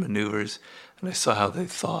their maneuvers, and I saw how they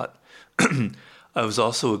thought. I was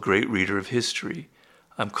also a great reader of history.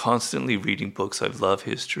 I'm constantly reading books. I love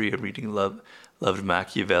history. I'm reading loved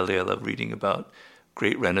Machiavelli. I loved reading about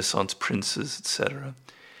great Renaissance princes, etc.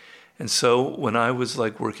 And so when I was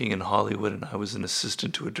like working in Hollywood and I was an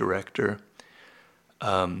assistant to a director,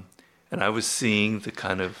 and I was seeing the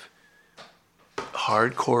kind of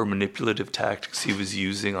hardcore manipulative tactics he was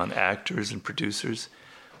using on actors and producers,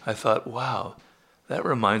 I thought, wow, that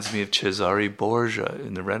reminds me of Cesare Borgia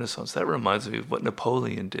in the Renaissance. That reminds me of what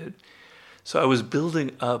Napoleon did. So I was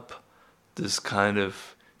building up this kind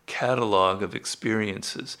of catalog of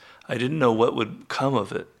experiences. I didn't know what would come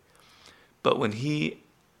of it. But when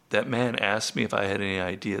that man asked me if I had any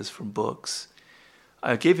ideas from books,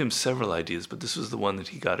 I gave him several ideas, but this was the one that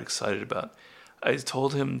he got excited about. I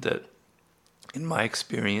told him that in my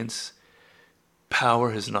experience, power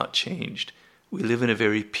has not changed. We live in a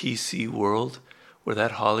very PC world where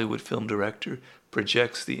that Hollywood film director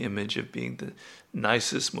projects the image of being the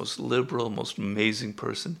nicest, most liberal, most amazing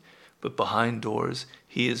person. But behind doors,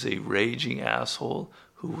 he is a raging asshole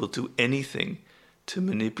who will do anything to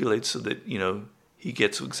manipulate so that, he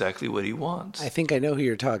gets exactly what he wants. I think I know who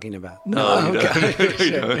you're talking about. No, you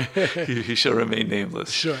okay. don't. He shall remain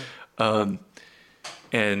nameless. Sure. And,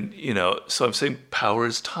 so I'm saying power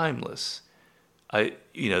is timeless.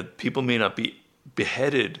 People may not be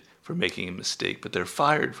beheaded for making a mistake, but they're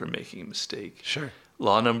fired for making a mistake. Sure.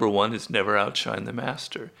 Law number one is never outshine the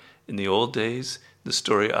master. In the old days, the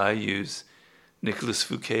story I use, Nicolas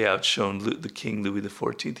Fouquet outshone the King Louis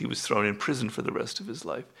XIV. He was thrown in prison for the rest of his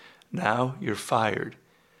life. Now you're fired.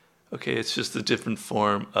 Okay, it's just a different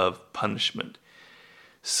form of punishment.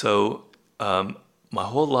 So my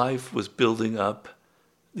whole life was building up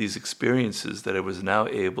these experiences that I was now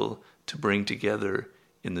able to bring together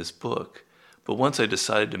in this book. But once I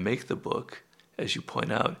decided to make the book, as you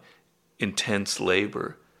point out, intense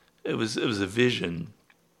labor. It was a vision,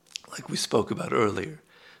 like we spoke about earlier.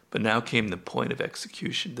 But now came the point of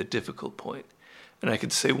execution, the difficult point. And I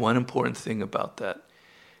could say one important thing about that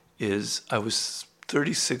is I was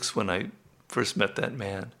 36 when I first met that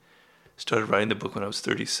man. Started writing the book when I was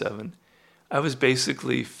 37. I was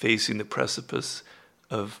basically facing the precipice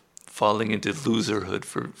of falling into loserhood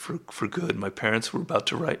for good. My parents were about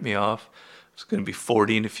to write me off. I was going to be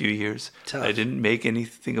 40 in a few years. Tough. I didn't make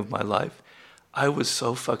anything of my life. I was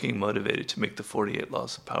so fucking motivated to make the 48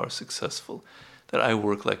 Laws of Power successful that I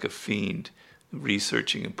worked like a fiend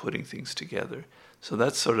researching and putting things together. So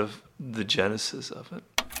that's sort of the genesis of it.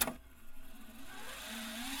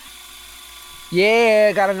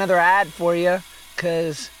 Yeah, got another ad for you,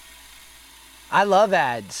 because I love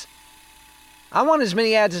ads. I want as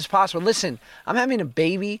many ads as possible. Listen, I'm having a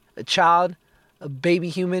baby, a child, a baby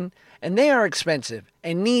human, and they are expensive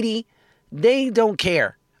and needy. They don't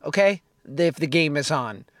care, okay, if the game is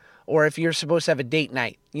on or if you're supposed to have a date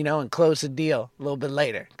night, and close the deal a little bit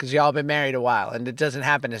later because y'all been married a while and it doesn't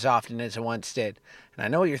happen as often as it once did. And I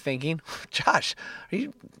know what you're thinking. Josh,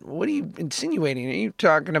 what are you insinuating? Are you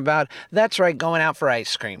talking about, that's right, going out for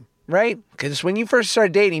ice cream, right? Because when you first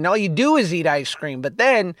start dating, all you do is eat ice cream. But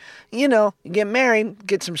then, you get married,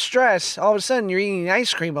 get some stress. All of a sudden, you're eating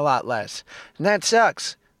ice cream a lot less. And that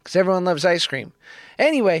sucks because everyone loves ice cream.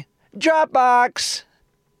 Anyway, Dropbox.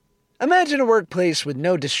 Imagine a workplace with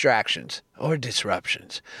no distractions or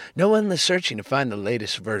disruptions. No endless searching to find the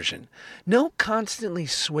latest version. No constantly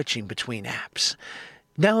switching between apps.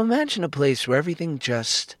 Now imagine a place where everything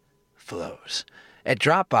just flows. At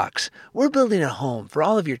Dropbox, we're building a home for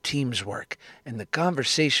all of your team's work and the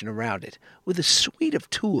conversation around it with a suite of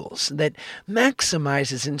tools that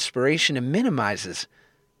maximizes inspiration and minimizes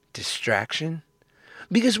distraction.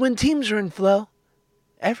 Because when teams are in flow,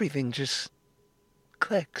 everything just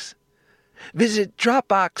clicks. Visit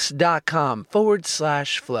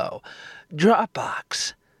Dropbox.com/flow.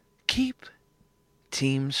 Dropbox. Keep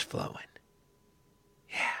teams flowing.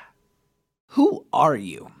 Yeah. Who are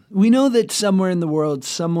you? We know that somewhere in the world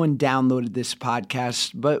someone downloaded this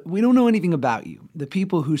podcast, but we don't know anything about you. The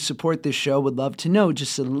people who support this show would love to know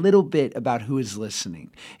just a little bit about who is listening.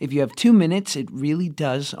 If you have 2 minutes, it really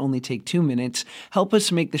does only take 2 minutes, help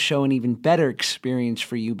us make the show an even better experience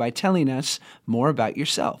for you by telling us more about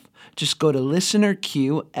yourself. Just go to listenerq,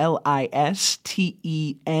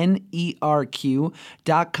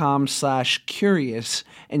 listenerq.com/curious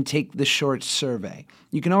and take the short survey.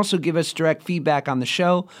 You can also give us direct feedback on the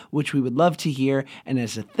show, which we would love to hear. And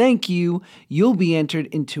as a thank you, you'll be entered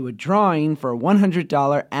into a drawing for a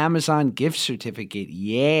 $100 Amazon gift certificate.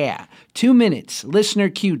 Yeah. 2 minutes.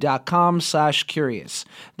 listenerq.com/curious.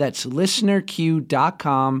 That's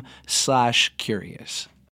listenerq.com/curious.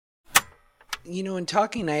 In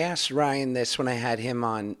talking, I asked Ryan this when I had him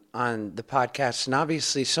on the podcast, and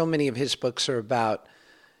obviously so many of his books are about,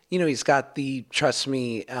 he's got the trust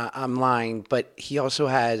me, I'm lying, but he also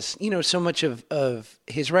has, so much of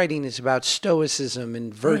his writing is about stoicism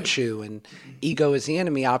and virtue and ego is the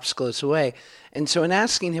enemy, obstacle is the way. And so in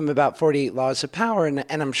asking him about 48 Laws of Power, and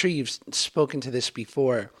I'm sure you've spoken to this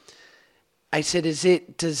before, I said, is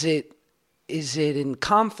it in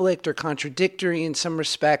conflict or contradictory in some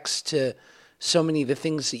respects to so many of the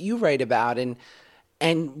things that you write about?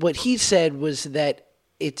 And what he said was that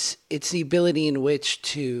it's the ability in which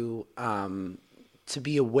to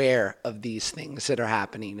be aware of these things that are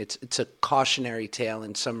happening. It's a cautionary tale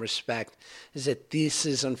in some respect, is that this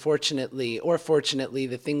is unfortunately or fortunately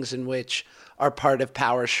the things in which are part of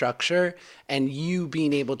power structure, and you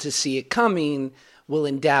being able to see it coming will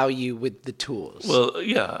endow you with the tools. Well,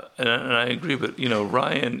 yeah, and I agree, but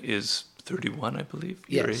Ryan is 31, I believe,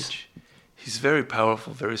 your age. He's very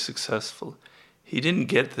powerful, very successful. He didn't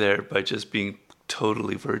get there by just being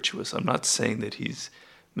totally virtuous. I'm not saying that he's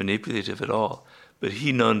manipulative at all, but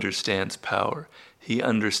he understands power. He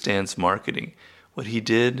understands marketing. What he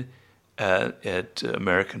did at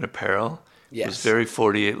American Apparel was very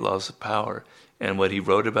 48 Laws of Power. And what he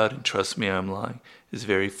wrote about in Trust Me, I'm Lying is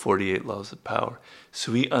very 48 Laws of Power.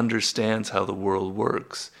 So he understands how the world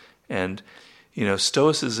works. And,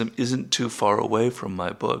 Stoicism isn't too far away from my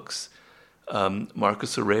books.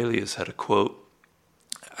 Marcus Aurelius had a quote.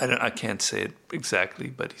 I can't say it exactly,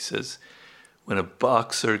 but he says, when a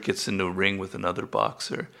boxer gets into a ring with another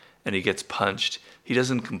boxer and he gets punched, he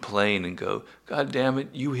doesn't complain and go, God damn it,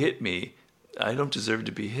 you hit me. I don't deserve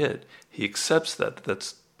to be hit. He accepts that.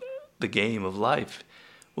 That's the game of life.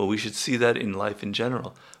 Well, we should see that in life in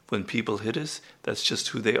general. When people hit us, that's just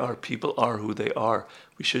who they are. People are who they are.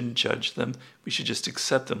 We shouldn't judge them. We should just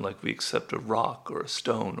accept them like we accept a rock or a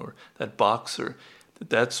stone or that boxer.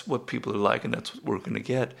 That's what people are like, and that's what we're going to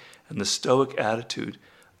get. And the Stoic attitude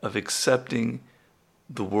of accepting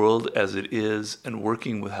the world as it is and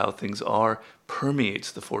working with how things are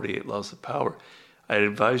permeates the 48 Laws of Power. I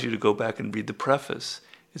advise you to go back and read the preface.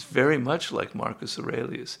 It's very much like Marcus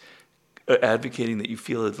Aurelius, advocating that you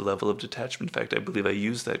feel at the level of detachment. In fact, I believe I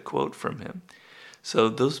used that quote from him. So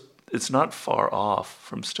it's not far off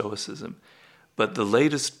from Stoicism. But the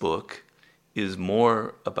latest book is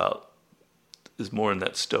more in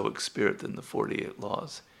that Stoic spirit than the 48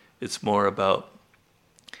 Laws. It's more about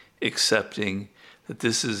accepting that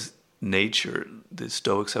this is nature. The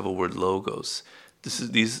Stoics have a word logos. This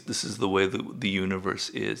is the way the universe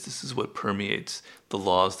is. This is what permeates the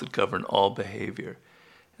laws that govern all behavior.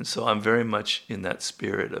 And so I'm very much in that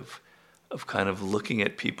spirit of kind of looking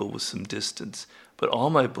at people with some distance. But all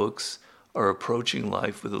my books are approaching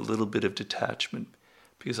life with a little bit of detachment,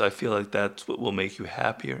 because I feel like that's what will make you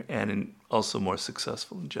happier and also more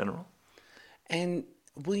successful in general. And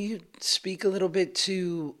will you speak a little bit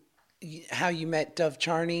to how you met Dov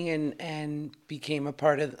Charney and became a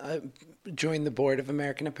part of, joined the board of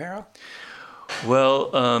American Apparel?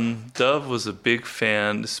 Well, Dov was a big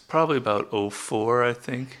fan. This is probably about 2004, I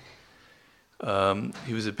think.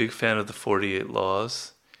 He was a big fan of the 48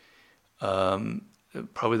 Laws.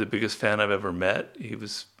 Probably the biggest fan I've ever met. He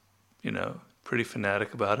was, pretty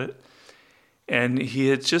fanatic about it. And he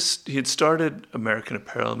had started American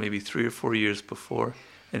Apparel maybe 3 or 4 years before,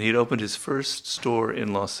 and he had opened his first store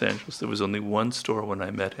in Los Angeles. There was only one store when I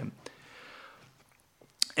met him.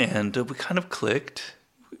 And we kind of clicked,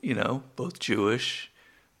 both Jewish,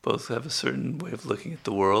 both have a certain way of looking at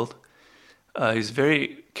the world. He's a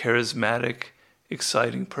very charismatic,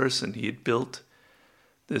 exciting person. He had built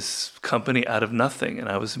this company out of nothing, and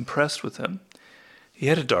I was impressed with him. He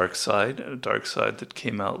had a dark side that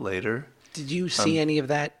came out later. Did you see any of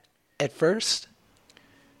that at first?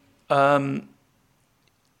 Well,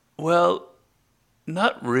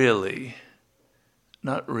 not really.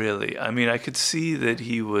 Not really. I mean, I could see that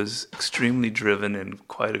he was extremely driven and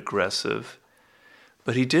quite aggressive,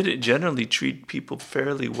 but he did generally treat people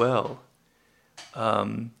fairly well.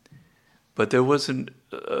 But there wasn't,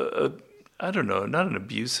 not an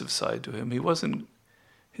abusive side to him.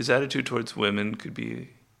 His attitude towards women could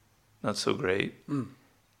be not so great. Mm.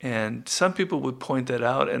 And some people would point that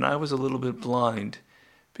out, and I was a little bit blind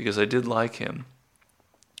because I did like him.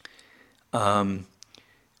 And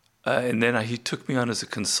then he took me on as a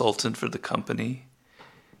consultant for the company.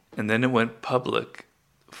 And then it went public.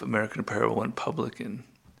 American Apparel went public in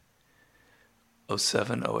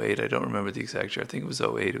 2007, 2008. I don't remember the exact year. I think it was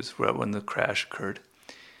 2008. It was right when the crash occurred.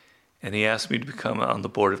 And he asked me to become on the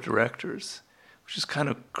board of directors, which is kind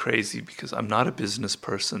of crazy because I'm not a business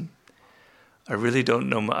person. I really don't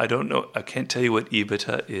know. I can't tell you what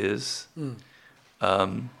EBITDA is.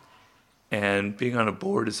 Mm. And being on a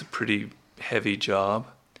board is a pretty heavy job.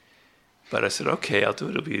 But I said, okay, I'll do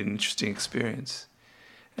it. It'll be an interesting experience.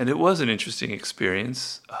 And it was an interesting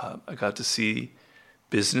experience. I got to see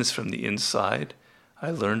business from the inside. I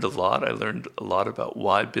learned a lot. I learned a lot about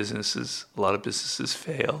why a lot of businesses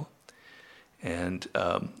fail, and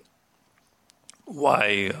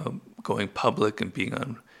why going public and being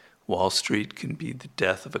on Wall Street can be the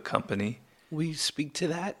death of a company. Will you speak to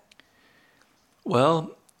that?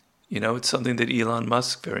 Well, it's something that Elon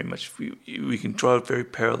Musk very much, we can draw very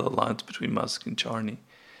parallel lines between Musk and Charney.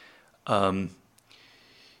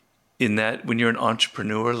 In that when you're an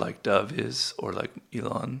entrepreneur like Dove is, or like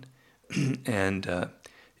Elon, and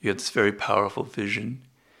you have this very powerful vision,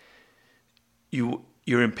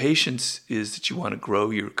 your impatience is that you want to grow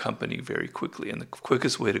your company very quickly. And the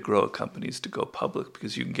quickest way to grow a company is to go public,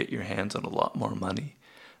 because you can get your hands on a lot more money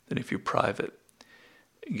than if you're private.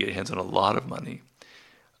 You get your hands on a lot of money.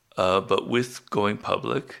 But with going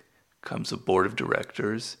public comes a board of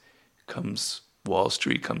directors, comes Wall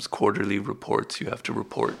Street, comes quarterly reports you have to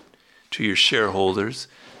report to your shareholders,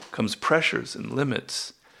 comes pressures and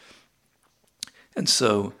limits. And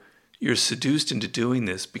so you're seduced into doing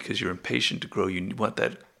this because you're impatient to grow. You want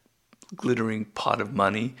that glittering pot of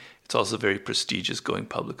money. It's also very prestigious going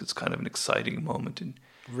public. It's kind of an exciting moment. And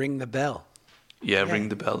ring the bell. Yeah, ring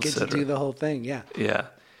the bell, Get to do the whole thing, yeah. Yeah.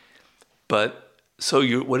 But so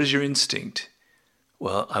what is your instinct?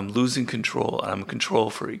 Well, I'm losing control. I'm a control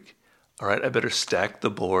freak. All right, I better stack the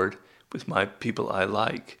board with my people I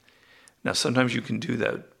like. Now, sometimes you can do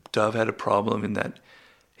that. Dove had a problem in that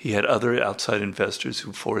he had other outside investors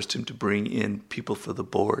who forced him to bring in people for the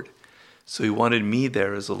board. So he wanted me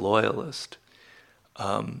there as a loyalist.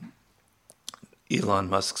 Elon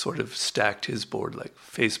Musk sort of stacked his board, like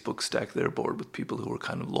Facebook stacked their board with people who were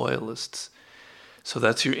kind of loyalists. So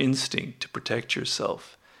that's your instinct to protect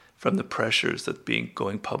yourself from the pressures that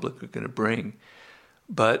going public are going to bring.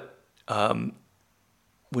 But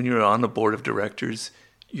when you're on a board of directors,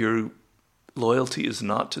 your loyalty is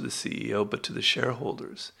not to the CEO, but to the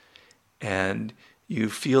shareholders. And you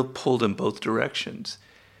feel pulled in both directions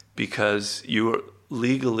because you are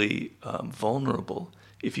legally vulnerable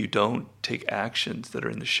if you don't take actions that are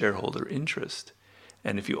in the shareholder interest.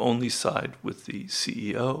 And if you only side with the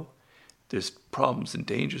CEO, there's problems and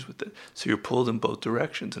dangers with it. So you're pulled in both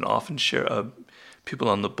directions. And often people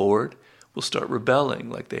on the board will start rebelling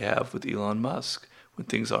like they have with Elon Musk when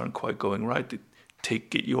things aren't quite going right. They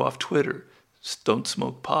get you off Twitter, don't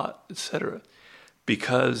smoke pot, etc.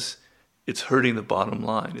 Because it's hurting the bottom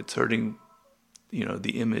line. It's hurting,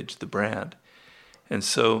 the image, the brand. And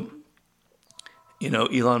so,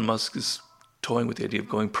 Elon Musk is toying with the idea of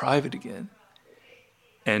going private again.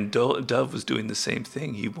 And Dove was doing the same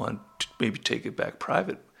thing. He wanted to maybe take it back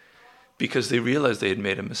private because they realized they had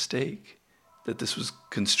made a mistake, that this was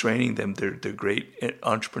constraining them, their great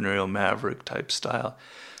entrepreneurial maverick type style.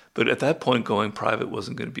 But at that point, going private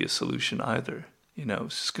wasn't going to be a solution either.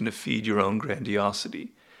 It's just going to feed your own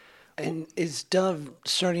grandiosity. And is Dove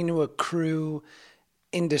starting to accrue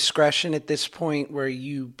indiscretion at this point where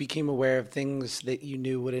you became aware of things that you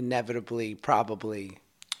knew would inevitably, probably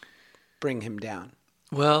bring him down?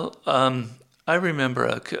 Well, I remember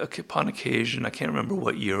upon occasion, I can't remember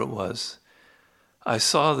what year it was, I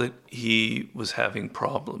saw that he was having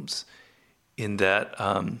problems in that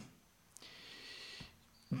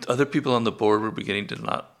other people on the board were beginning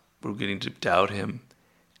to doubt him,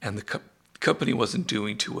 and the company wasn't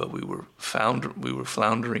doing too well. We were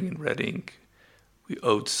floundering in red ink. We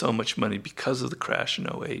owed so much money because of the crash in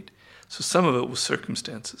 2008. So some of it was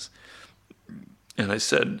circumstances. And I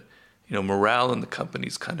said, morale in the company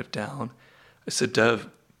is kind of down. I said, Dove,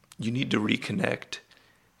 you need to reconnect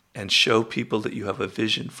and show people that you have a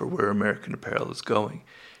vision for where American Apparel is going.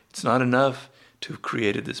 It's not enough to have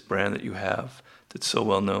created this brand that you have that's so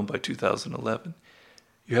well known by 2011.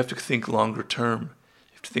 You have to think longer term.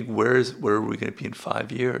 You have to think where are we going to be in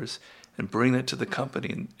 5 years, and bring that to the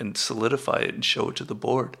company and solidify it and show it to the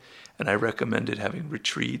board. And I recommended having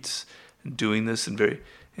retreats and doing this and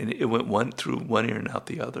it went through one ear and out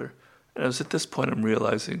the other. And I was at this point, I'm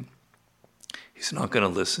realizing he's not going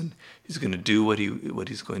to listen. He's going to do what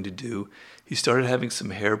he's going to do. He started having some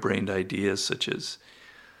harebrained ideas, such as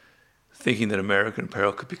thinking that American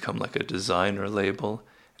Apparel could become like a designer label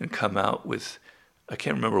and come out with, I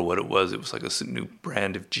can't remember what it was. It was like a new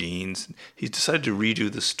brand of jeans. He decided to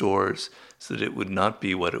redo the stores so that it would not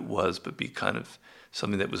be what it was, but be kind of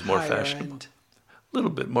something that was more higher fashionable. end. A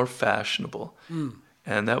little bit more fashionable.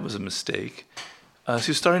 And that was a mistake. So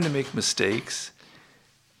he was starting to make mistakes.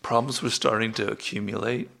 Problems were starting to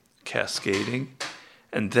accumulate, cascading.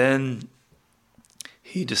 And then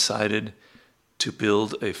he decided to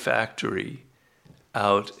build a factory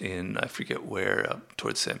out in, I forget where, up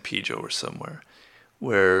towards San Pedro or somewhere,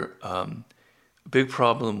 where a big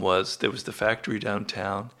problem was there was the factory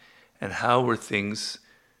downtown, and how were things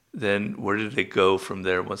then, where did they go from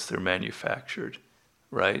there once they're manufactured,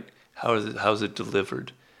 right? How's it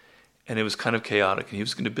delivered? And it was kind of chaotic, and he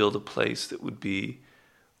was going to build a place that would be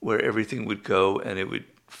where everything would go, and it would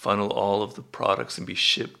funnel all of the products and be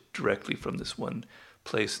shipped directly from this one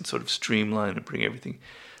place and sort of streamline and bring everything.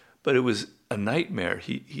 But it was a nightmare.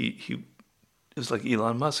 It was like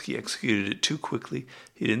Elon Musk. He executed it too quickly.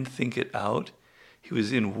 He didn't think it out. He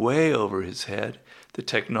was in way over his head. The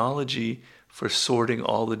technology for sorting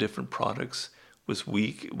all the different products was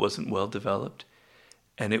weak. It wasn't well developed.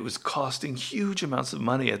 And it was costing huge amounts of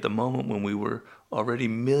money at the moment when we were already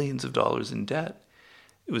millions of dollars in debt.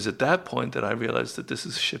 It was at that point that I realized that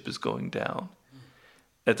ship is going down.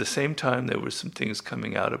 At the same time, there were some things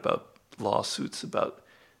coming out about lawsuits, about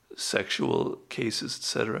sexual cases,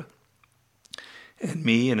 etc. And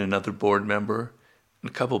me and another board member,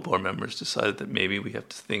 and a couple board members decided that maybe we have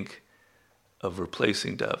to think of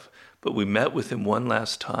replacing Dove. But we met with him one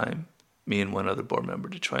last time, me and one other board member,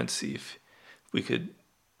 to try and see if we could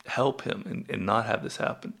help him and not have this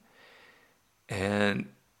happen. And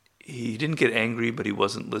he didn't get angry, but he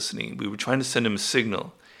wasn't listening. We were trying to send him a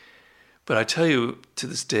signal. But I tell you, to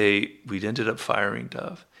this day, we'd ended up firing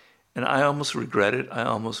Dove. And I almost regret it. I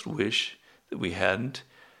almost wish that we hadn't.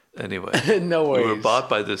 Anyway, no worries. We were bought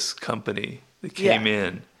by this company that came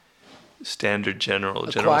in, Standard General.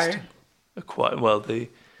 Acquire? Well, they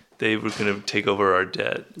were going to take over our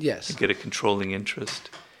debt. Yes. And get a controlling interest.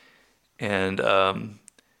 And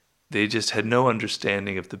they just had no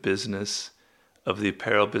understanding of the business, of the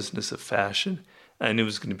apparel business, of fashion. I knew it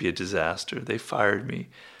was going to be a disaster. They fired me.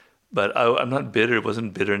 But I'm not bitter. It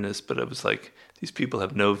wasn't bitterness, but I was like, these people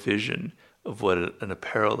have no vision of what an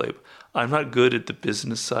apparel label. I'm not good at the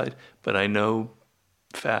business side, but I know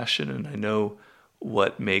fashion and I know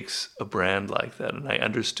what makes a brand like that. And I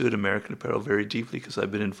understood American Apparel very deeply because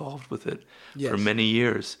I've been involved with it for many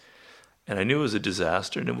years. And I knew it was a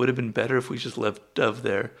disaster, and it would have been better if we just left Dove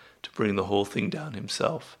there to bring the whole thing down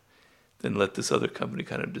himself than let this other company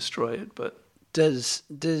kind of destroy it. But does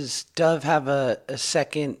Dove have a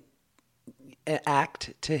second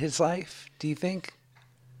act to his life, do you think?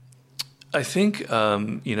 I think,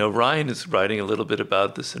 Ryan is writing a little bit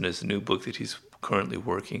about this in his new book that he's currently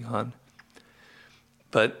working on.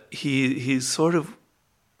 But he's sort of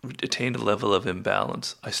attained a level of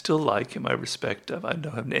imbalance. I still like him. I respect him. I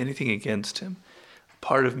don't have anything against him.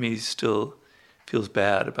 Part of me still feels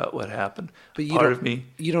bad about what happened. But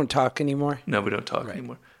you don't talk anymore? No, we don't talk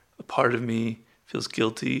anymore. A part of me feels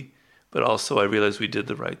guilty, but also I realize we did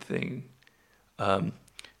the right thing.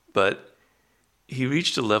 But he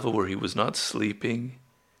reached a level where he was not sleeping.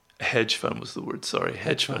 A hedge fund was the word, sorry.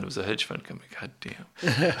 Hedge fund. It was a hedge fund company. God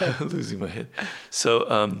damn. Losing my head.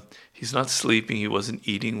 So he's not sleeping. He wasn't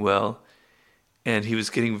eating well. And he was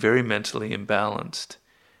getting very mentally imbalanced.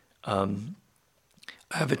 I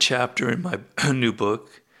have a chapter in my new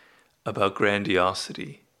book about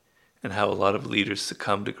grandiosity and how a lot of leaders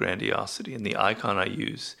succumb to grandiosity. And the icon I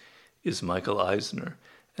use is Michael Eisner.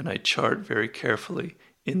 And I chart very carefully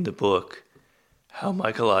in the book how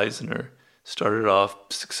Michael Eisner started off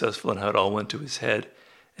successful and how it all went to his head,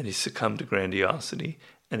 and he succumbed to grandiosity,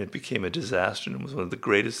 and it became a disaster and was one of the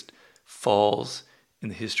greatest falls in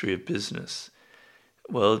the history of business.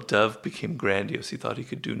 Well, Dove became grandiose. He thought he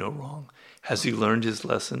could do no wrong. Has he learned his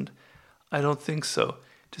lesson? I don't think so.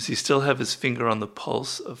 Does he still have his finger on the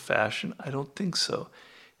pulse of fashion? I don't think so.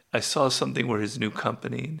 I saw something where his new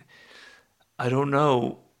company, I don't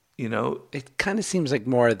know, It kind of seems like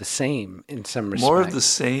more of the same in some respects. More of the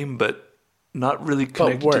same, but not really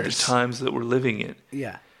connected to the times that we're living in.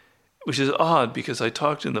 Yeah. Which is odd because I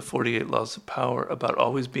talked in the 48 Laws of Power about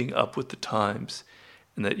always being up with the times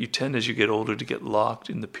and that you tend as you get older to get locked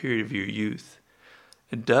in the period of your youth.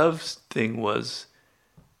 And Dove's thing was,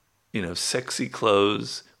 sexy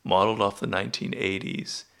clothes modeled off the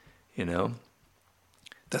 1980s,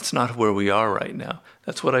 That's not where we are right now.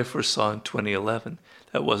 That's what I first saw in 2011.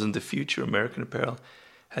 That wasn't the future. American Apparel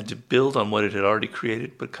had to build on what it had already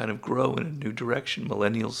created, but kind of grow in a new direction.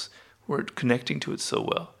 Millennials weren't connecting to it so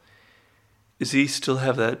well. Does he still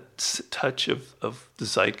have that touch of the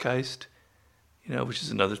zeitgeist? Which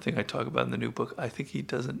is another thing I talk about in the new book. I think he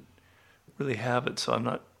doesn't really have it, so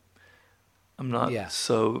I'm not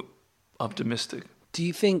so optimistic. Do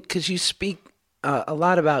you think, because you speak a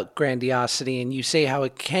lot about grandiosity and you say how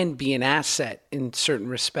it can be an asset in certain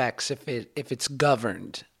respects if it's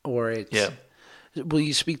governed or it's... Yeah. Will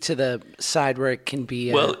you speak to the side where it can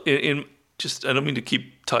be... Well, just, I don't mean to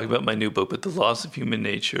keep talking about my new book, but The Laws of Human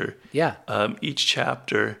Nature. Yeah. Each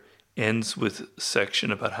chapter ends with a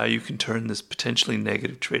section about how you can turn this potentially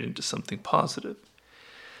negative trait into something positive.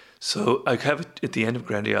 So I have, at the end of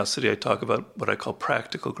grandiosity, I talk about what I call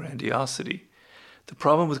practical grandiosity. The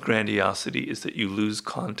problem with grandiosity is that you lose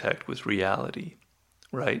contact with reality,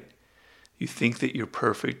 right? You think that you're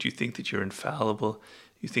perfect, you think that you're infallible,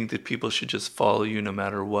 you think that people should just follow you no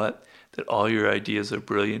matter what, that all your ideas are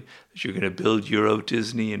brilliant, that you're going to build Euro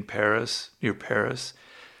Disney in Paris, near Paris,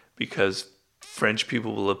 because French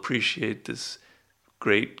people will appreciate this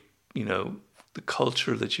great, the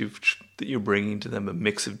culture that you're bringing to them, a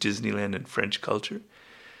mix of Disneyland and French culture.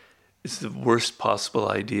 It's the worst possible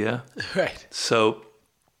idea. Right. So,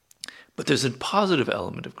 but there's a positive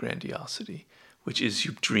element of grandiosity, which is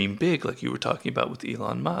you dream big, like you were talking about with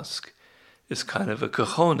Elon Musk. It's kind of a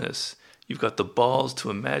cojones. You've got the balls to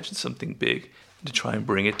imagine something big and to try and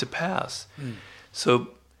bring it to pass.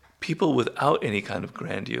 So people without any kind of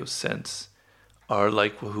grandiose sense are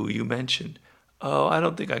like who you mentioned. Oh, I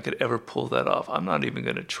don't think I could ever pull that off. I'm not even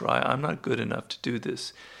going to try. I'm not good enough to do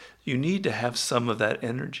this. You need to have some of that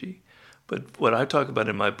energy. But what I talk about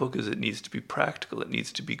in my book is it needs to be practical. It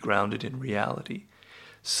needs to be grounded in reality.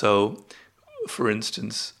 So, for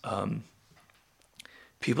instance,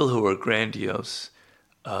 people who are grandiose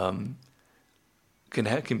can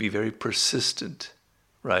be very persistent,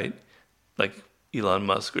 right? Like Elon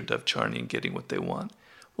Musk or Dev Charney in getting what they want.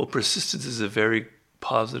 Well, persistence is a very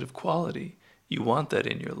positive quality. You want that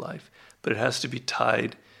in your life, but it has to be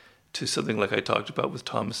tied to something like I talked about with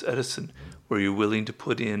Thomas Edison, where you're willing to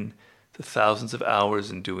put in the thousands of hours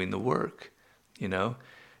in doing the work.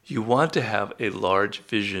 You want to have a large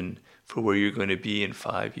vision for where you're going to be in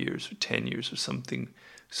 5 years or 10 years or something,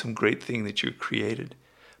 some great thing that you've created.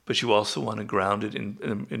 But you also want to ground it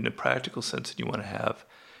in a practical sense, and you want to have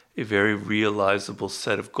a very realizable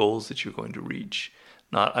set of goals that you're going to reach.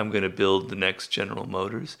 Not, I'm going to build the next General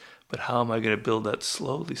Motors, but how am I going to build that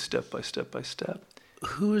slowly, step by step by step?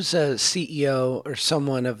 Who's a CEO or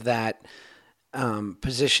someone of that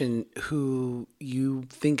position who you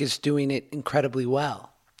think is doing it incredibly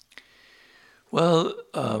well? Well,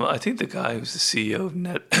 I think the guy who's the CEO of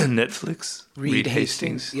Netflix, Reed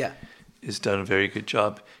Hastings, has done a very good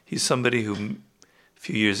job. He's somebody who a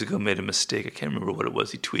few years ago made a mistake. I can't remember what it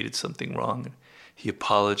was. He tweeted something wrong, and he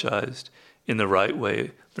apologized in the right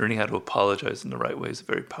way. Learning how to apologize in the right way is a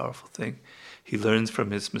very powerful thing. He learns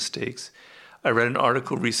from his mistakes. I read an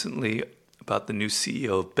article recently about the new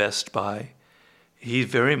CEO of Best Buy. He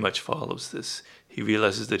very much follows this. He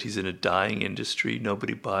realizes that he's in a dying industry.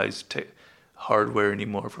 Nobody buys hardware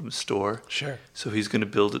anymore from a store. Sure. So he's going to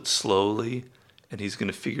build it slowly, and he's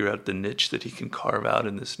going to figure out the niche that he can carve out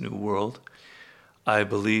in this new world. I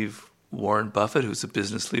believe Warren Buffett, who's a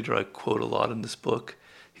business leader I quote a lot in this book,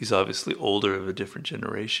 he's obviously older, of a different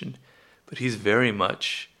generation, but he's very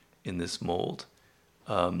much in this mold.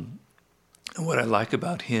 And what I like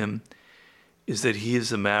about him is that he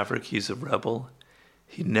is a maverick, he's a rebel.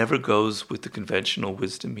 He never goes with the conventional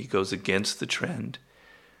wisdom. He goes against the trend.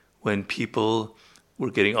 When people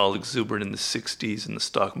were getting all exuberant in the 60s and the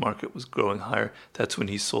stock market was growing higher, that's when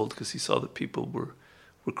he sold, because he saw that people were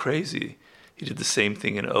crazy. He did the same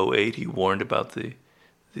thing in 2008. He warned about the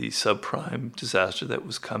subprime disaster that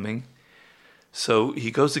was coming. So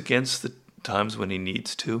he goes against the times when he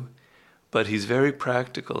needs to, but he's very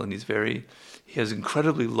practical, and he has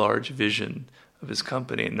incredibly large vision of his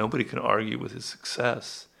company, and nobody can argue with his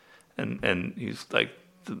success. And he's like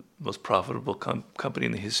the most profitable company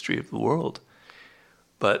in the history of the world.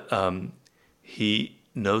 But he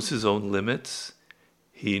knows his own limits.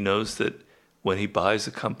 He knows that when he buys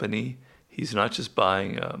a company, he's not just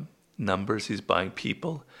buying numbers, he's buying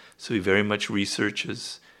people. So he very much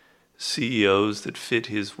researches CEOs that fit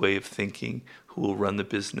his way of thinking, who will run the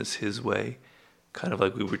business his way, kind of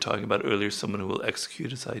like we were talking about earlier, someone who will execute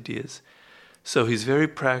his ideas. So he's very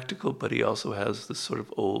practical, but he also has this sort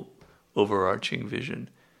of old overarching vision.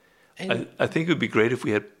 And I think it would be great if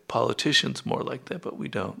we had politicians more like that, but we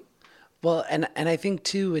don't. Well, and I think,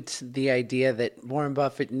 too, it's the idea that Warren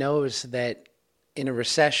Buffett knows that in a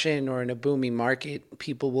recession or in a booming market,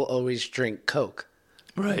 people will always drink Coke.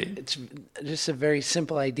 Right. It's just a very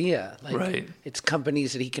simple idea. Right. It's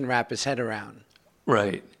companies that he can wrap his head around.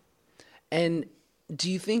 Right. And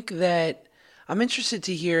do you think that, I'm interested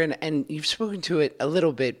to hear, and you've spoken to it a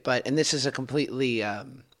little bit, and this is a completely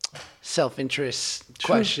self-interest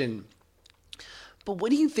question, but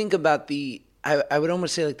what do you think about I would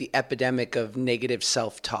almost say like the epidemic of negative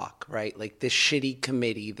self-talk, right? Like this shitty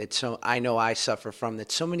committee that I know I suffer from,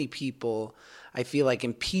 that so many people, I feel like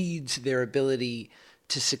impedes their ability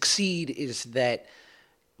to succeed is that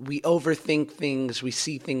we overthink things, we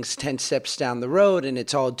see things 10 steps down the road, and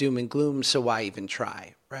it's all doom and gloom, so why even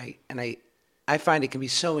try, right? And I find it can be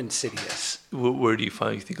so insidious. Where do you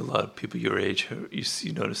find, you think a lot of people your age,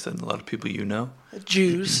 you notice that in a lot of people you know?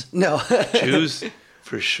 Jews, no. Jews,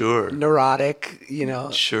 for sure. Neurotic, you know.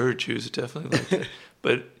 Sure, Jews are definitely like that.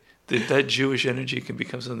 But that Jewish energy can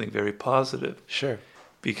become something very positive. Sure.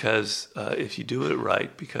 Because if you do it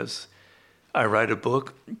right, because I write a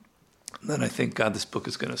book, then I think, God, this book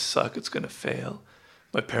is going to suck. It's going to fail.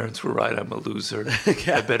 My parents were right. I'm a loser.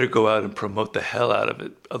 Yeah. I better go out and promote the hell out of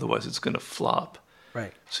it. Otherwise, it's going to flop.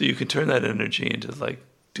 Right. So you can turn that energy into like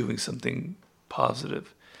doing something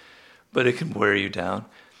positive, but it can wear you down.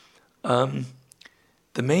 The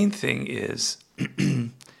main thing is,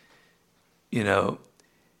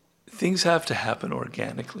 things have to happen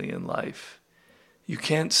organically in life. You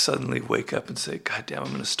can't suddenly wake up and say, God damn,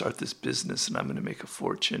 I'm going to start this business and I'm going to make a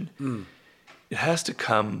fortune. It has to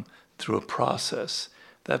come through a process.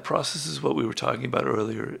 That process is what we were talking about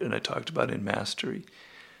earlier, and I talked about in Mastery.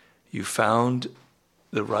 You found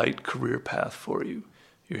the right career path for you.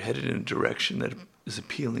 You're headed in a direction that is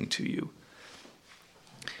appealing to you.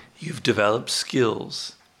 You've developed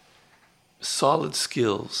skills, solid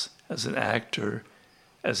skills as an actor,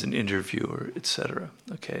 as an interviewer, etc.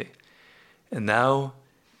 Okay? And now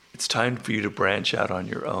it's time for you to branch out on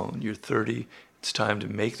your own. You're 30. It's time to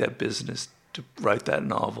make that business, to write that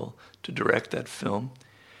novel, to direct that film.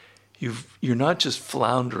 You're not just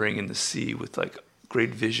floundering in the sea with like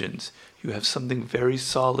great visions. You have something very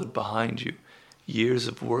solid behind you. Years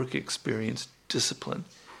of work experience, discipline.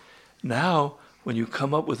 Now, when you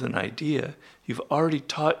come up with an idea, you've already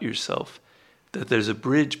taught yourself that there's a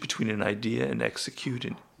bridge between an idea and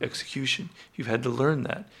execution. You've had to learn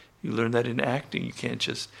that. You learn that in acting. You can't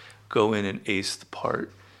just go in and ace the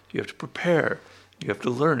part. You have to prepare. You have to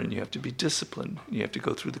learn, and you have to be disciplined. And you have to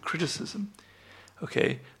go through the criticism.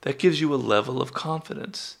 Okay? That gives you a level of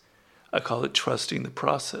confidence. I call it trusting the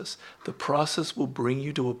process. The process will bring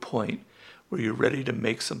you to a point where you're ready to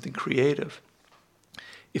make something creative.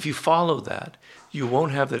 If you follow that, you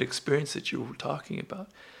won't have that experience that you were talking about.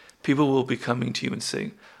 People will be coming to you and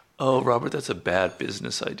saying, oh, Robert, that's a bad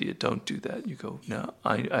business idea. Don't do that. You go, no,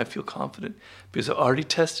 I feel confident because I've already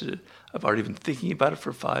tested it. I've already been thinking about it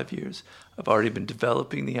for 5 years. I've already been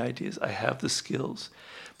developing the ideas. I have the skills.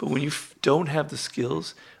 But when you don't have the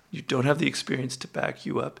skills, you don't have the experience to back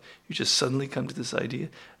you up, you just suddenly come to this idea.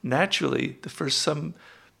 Naturally, the first some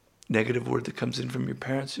negative word that comes in from your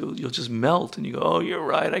parents, you'll just melt and you go, oh, you're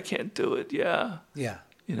right, I can't do it. Yeah. Yeah.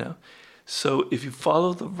 So if you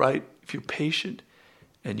follow if you're patient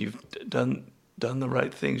and you've done the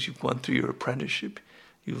right things, you've gone through your apprenticeship,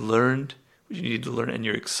 you learned what you need to learn, and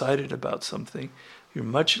you're excited about something, you're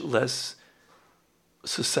much less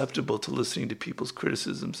susceptible to listening to people's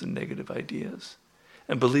criticisms and negative ideas.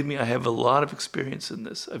 And believe me, I have a lot of experience in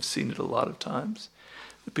this. I've seen it a lot of times.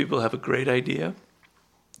 The people have a great idea.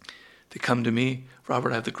 They come to me,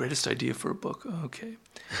 Robert, I have the greatest idea for a book. Oh, okay.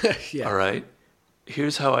 Yeah. All right.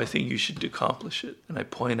 Here's how I think you should accomplish it. And I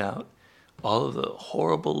point out all of the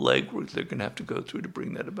horrible legwork they're going to have to go through to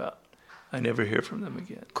bring that about. I never hear from them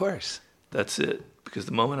again. Of course. That's it. Because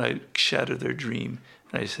the moment I shatter their dream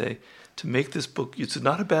and I say, to make this book, it's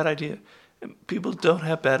not a bad idea. And people don't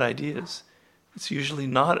have bad ideas. It's usually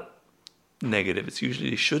not negative. It's usually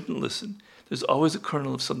they shouldn't listen. There's always a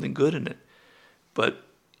kernel of something good in it. But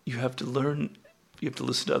you have to learn, you have to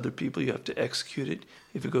listen to other people, you have to execute it,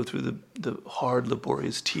 you have to go through the hard,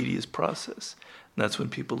 laborious, tedious process. And that's when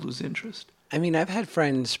people lose interest. I mean, I've had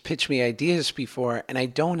friends pitch me ideas before, and I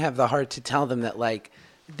don't have the heart to tell them that, like,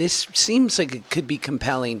 this seems like it could be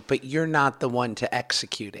compelling, but you're not the one to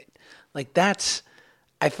execute it. Like,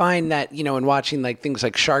 I find that, in watching like things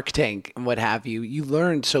like Shark Tank and what have you, you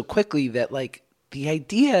learn so quickly that like the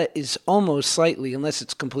idea is almost slightly, unless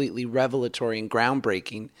it's completely revelatory and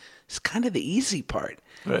groundbreaking, it's kind of the easy part.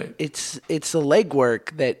 Right. It's the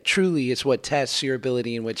legwork that truly is what tests your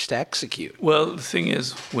ability in which to execute. Well, the thing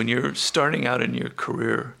is, when you're starting out in your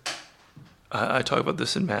career, I talk about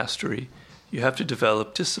this in Mastery, you have to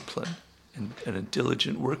develop discipline and a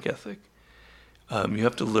diligent work ethic. You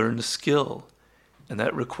have to learn a skill, and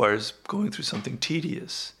that requires going through something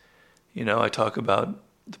tedious. I talk about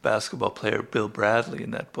the basketball player Bill Bradley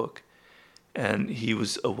in that book, and he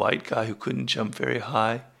was a white guy who couldn't jump very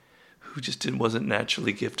high, who just wasn't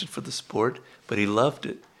naturally gifted for the sport, but he loved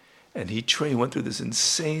it. And he went through this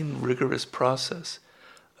insane, rigorous process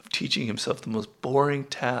of teaching himself the most boring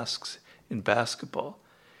tasks in basketball.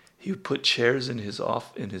 He would put chairs in his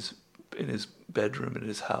bedroom in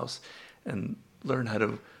his house and learn how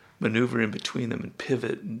to maneuver in between them and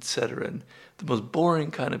pivot, and et cetera. And the most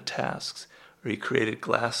boring kind of tasks, where he created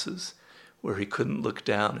glasses where he couldn't look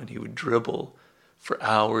down, and he would dribble for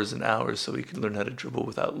hours and hours so he could learn how to dribble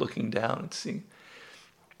without looking down and seeing.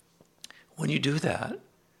 When you do that,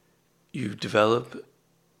 you develop,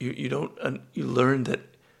 you learn that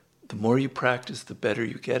the more you practice, the better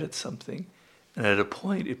you get at something. And at a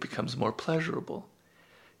point, it becomes more pleasurable.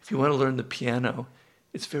 If you want to learn the piano,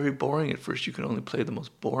 it's very boring at first. You can only play the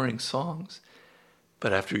most boring songs.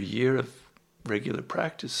 But after a year of regular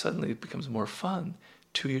practice, suddenly it becomes more fun.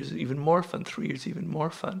 2 years, even more fun. 3 years, even more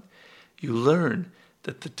fun. You learn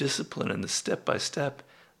that the discipline and the step-by-step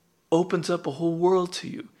opens up a whole world to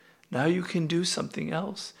you. Now you can do something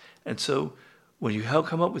else. And so when you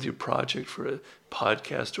come up with your project for a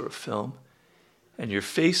podcast or a film, and you're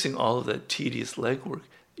facing all of that tedious legwork,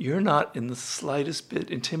 you're not in the slightest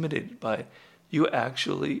bit intimidated by it. You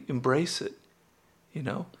actually embrace it, you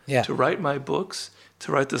know? Yeah. To write my books,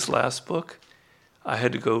 to write this last book, I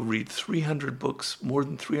had to go read 300 books, more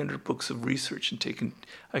than 300 books of research, and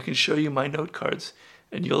I can show you my note cards,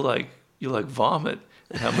 and you'll like vomit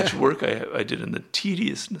at how much work I did and the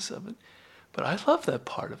tediousness of it. But I love that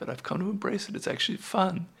part of it. I've come to embrace it. It's actually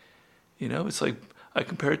fun. You know, it's like, I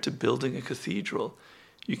compare it to building a cathedral.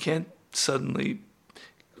 You can't suddenly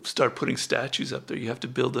start putting statues up there. You have to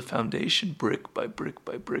build the foundation brick by brick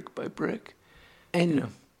by brick by brick. And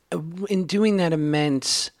in doing that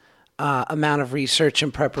immense amount of research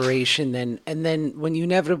and preparation, and then when you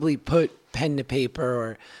inevitably put pen to paper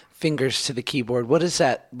or fingers to the keyboard, what does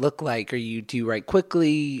that look like? Do you write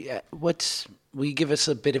quickly? Will you give us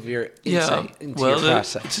a bit of your insight into your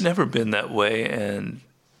process? It's never been that way, and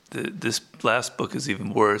this last book is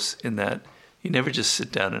even worse in that you never just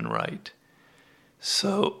sit down and write.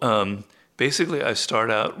 So basically, I start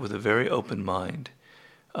out with a very open mind.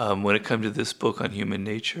 When it comes to this book on human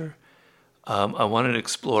nature, I wanted to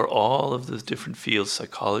explore all of the different fields: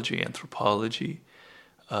 psychology, anthropology,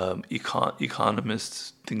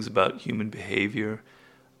 economists, things about human behavior,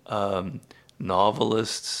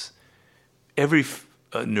 novelists, every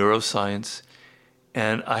neuroscience.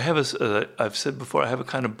 And I have I've said before, I have a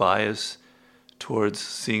kind of bias towards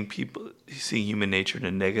seeing human nature in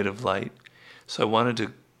a negative light. So I wanted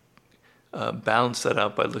to balance that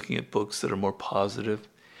out by looking at books that are more positive.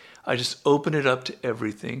 I just open it up to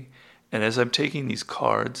everything. And as I'm taking these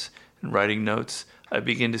cards and writing notes, I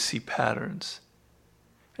begin to see patterns.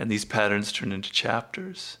 And these patterns turn into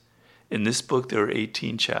chapters. In this book, there are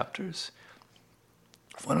 18 chapters.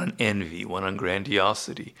 One on envy, one on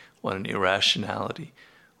grandiosity, one on irrationality,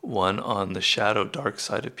 one on the shadow, dark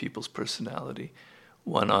side of people's personality,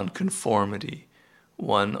 one on conformity,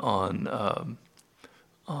 one on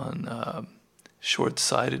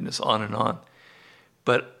short-sightedness, on and on.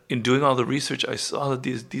 But in doing all the research, I saw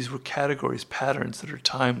that these were categories, patterns that are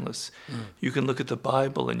timeless. You can look at the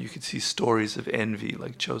Bible and you can see stories of envy,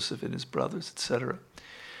 like Joseph and his brothers, etc.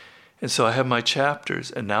 And so I have my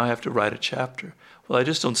chapters, and now I have to write a chapter. Well, I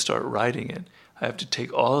just don't start writing it. I have to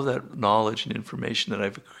take all of that knowledge and information that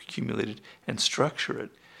I've accumulated and structure it,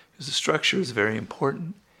 because the structure is very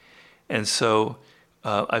important. And so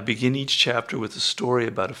I begin each chapter with a story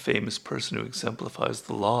about a famous person who exemplifies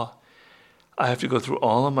the law. I have to go through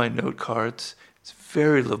all of my note cards. It's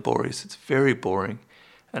very laborious. It's very boring.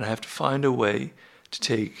 And I have to find a way to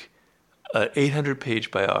take an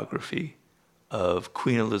 800-page biography of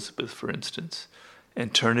Queen Elizabeth, for instance,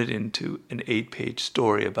 and turn it into an 8-page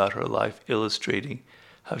story about her life, illustrating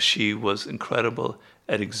how she was incredible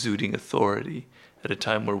at exuding authority at a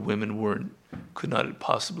time where women could not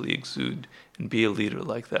possibly exude and be a leader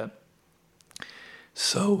like that.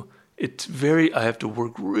 So I have to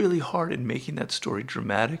work really hard in making that story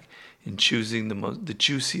dramatic, in choosing the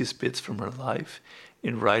juiciest bits from her life,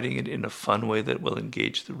 in writing it in a fun way that will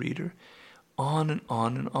engage the reader. On and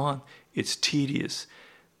on and on. It's tedious.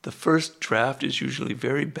 The first draft is usually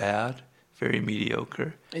very bad, very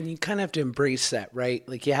mediocre. And you kind of have to embrace that, right?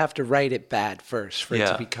 Like you have to write it bad first for it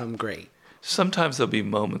to become great. Sometimes there'll be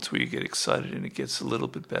moments where you get excited and it gets a little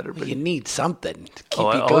bit better. But you need something to keep you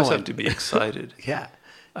I going. always have to be excited. Yeah.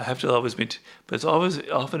 I have to always be, but it's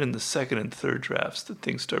often in the second and third drafts that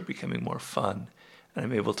things start becoming more fun, and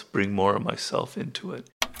I'm able to bring more of myself into it.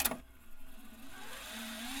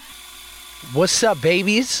 What's up,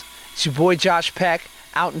 babies? It's your boy Josh Peck,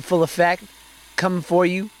 out in full effect, coming for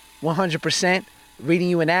you 100%, reading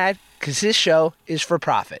you an ad, because this show is for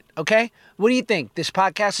profit, okay? What do you think? This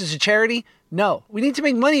podcast is a charity? No, we need to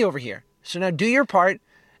make money over here. So now do your part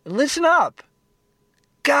and listen up.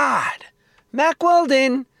 God, Mack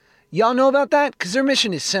Weldon. Y'all know about that? Because their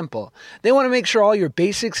mission is simple. They want to make sure all your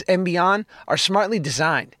basics and beyond are smartly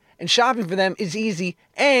designed and shopping for them is easy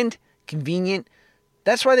and convenient.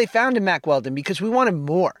 That's why they founded Mack Weldon, because we wanted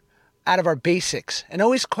more out of our basics and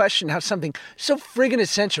always questioned how something so friggin'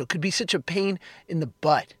 essential could be such a pain in the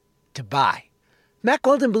butt to buy. Mack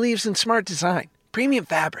Weldon believes in smart design, premium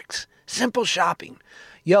fabrics, simple shopping.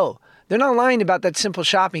 Yo, they're not lying about that simple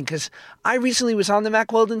shopping, because I recently was on the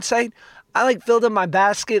Mack Weldon site. I filled up my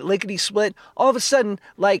basket, lickety split. All of a sudden,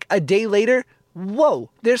 a day later, whoa,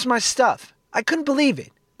 there's my stuff. I couldn't believe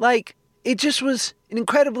it. It just was an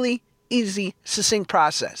incredibly easy, succinct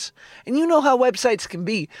process. And you know how websites can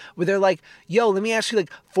be, where they're like, yo, let me ask you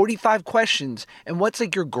 45 questions. And what's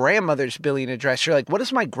your grandmother's billing address? You're like, what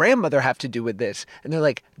does my grandmother have to do with this? And they're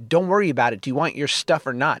like, don't worry about it. Do you want your stuff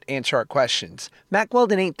or not? Answer our questions. Mack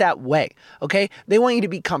Weldon ain't that way, okay? They want you to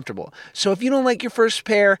be comfortable. So if you don't like your first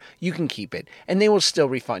pair, you can keep it. And they will still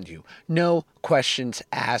refund you. No questions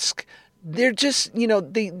asked. They're just,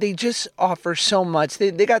 they just offer so much.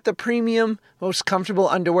 They got the premium, most comfortable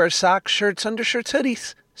underwear, socks, shirts, undershirts,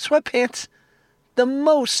 hoodies, sweatpants, the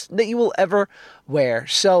most that you will ever wear.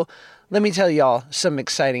 So let me tell y'all something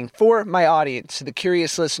exciting for my audience, the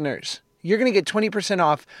curious listeners. You're going to get 20%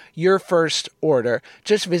 off your first order.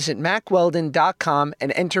 Just visit MackWeldon.com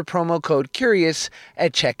and enter promo code CURIOUS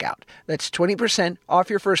at checkout. That's 20%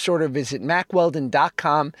 off your first order. Visit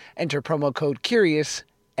MackWeldon.com, enter promo code CURIOUS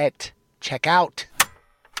at check out.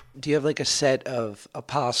 Do you have a set of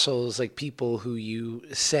apostles, people who you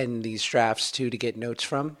send these drafts to get notes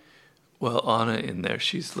from? Well, Anna in there,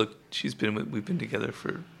 we've been together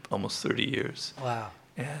for almost 30 years. Wow.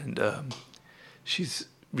 And she's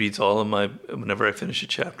reads all of whenever I finish a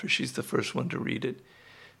chapter, she's the first one to read it.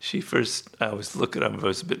 I always look at her, I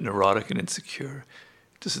was a bit neurotic and insecure.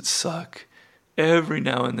 Does it suck? Every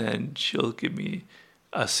now and then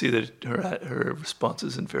I see that her response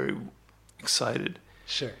isn't very excited.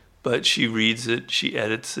 Sure. But she reads it, she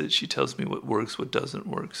edits it, she tells me what works, what doesn't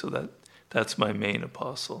work. So that's my main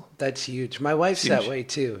apostle. That's huge. My wife's that way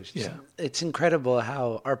too. Yeah. It's incredible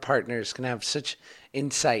how our partners can have such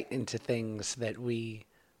insight into things that we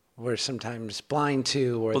were sometimes blind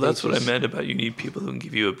to. Well, that's what I meant about you need people who can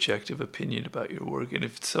give you objective opinion about your work. And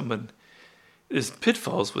if there's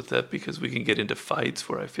pitfalls with that, because we can get into fights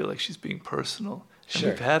where I feel like she's being personal. And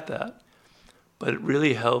we've had that. But it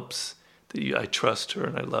really helps that I trust her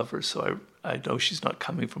and I love her, so I know she's not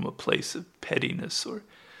coming from a place of pettiness or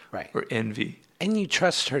envy. And you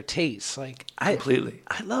trust her taste. Completely.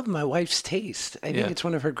 I love my wife's taste. I think it's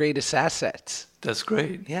one of her greatest assets. That's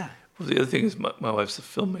great. Yeah. Well, the other thing is my wife's a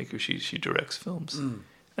filmmaker. She directs films.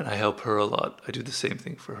 And I help her a lot. I do the same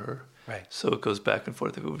thing for her. Right. So it goes back and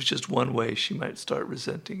forth. If it was just one way, she might start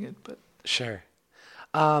resenting it. But sure.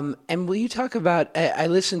 And will you talk about, I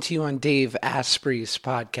listened to you on Dave Asprey's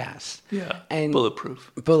podcast. Yeah, and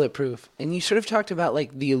Bulletproof. And you sort of talked about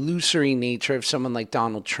the illusory nature of someone like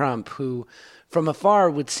Donald Trump, who from afar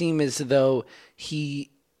would seem as though he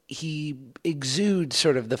exudes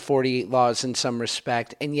sort of the 48 laws in some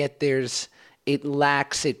respect, and yet it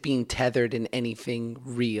lacks it being tethered in anything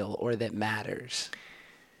real or that matters.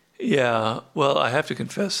 Yeah, well, I have to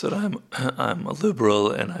confess that I'm a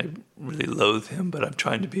liberal and I really loathe him, but I'm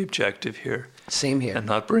trying to be objective here. Same here. And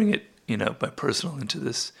not bring it, my personal into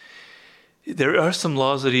this. There are some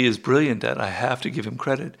laws that he is brilliant at. I have to give him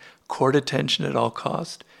credit. Court attention at all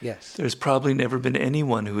cost. Yes. There's probably never been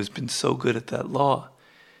anyone who has been so good at that law.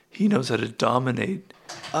 He knows how to dominate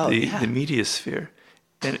the media sphere,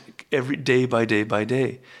 and every day by day by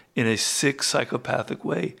day, in a sick, psychopathic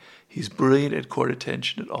way. He's brilliant at court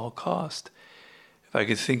attention at all cost. If I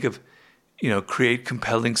could think of, create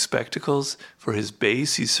compelling spectacles for his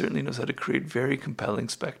base, he certainly knows how to create very compelling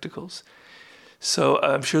spectacles. So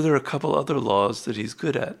I'm sure there are a couple other laws that he's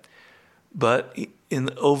good at. But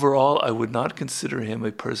overall, I would not consider him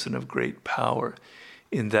a person of great power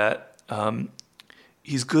in that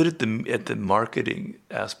he's good at the marketing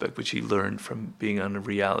aspect, which he learned from being on a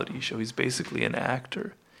reality show. He's basically an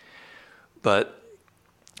actor. But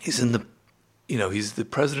he's he's the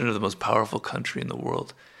president of the most powerful country in the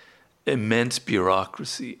world. Immense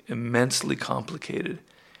bureaucracy, immensely complicated.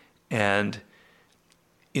 And,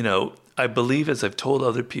 I believe, as I've told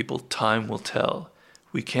other people, time will tell.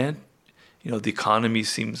 We can't, the economy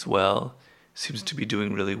seems to be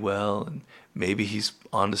doing really well, and maybe he's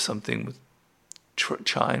onto something with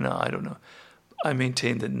China, I don't know. I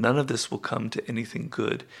maintain that none of this will come to anything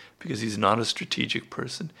good because he's not a strategic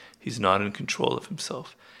person. He's not in control of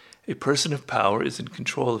himself. A person of power is in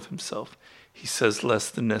control of himself. He says less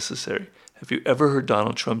than necessary. Have you ever heard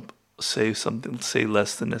Donald Trump say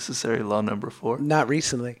less than necessary, law number 4? Not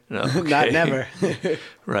recently. No, okay. Not never.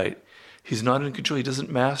 Right. He's not in control. He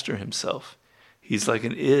doesn't master himself. He's like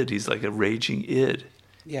an id. He's like a raging id.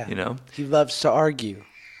 Yeah. You know? He loves to argue.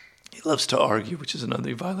 He loves to argue, which is another,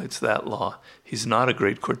 he violates that law. He's not a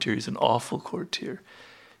great courtier. He's an awful courtier.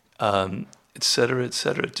 Et cetera, et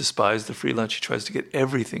cetera. Despise the free lunch. He tries to get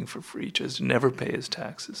everything for free. He tries to never pay his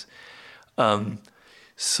taxes.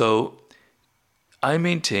 So I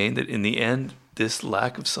maintain that in the end, this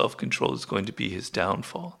lack of self-control is going to be his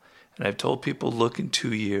downfall. And I've told people, look, in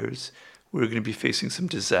 2 years, we're going to be facing some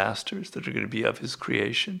disasters that are going to be of his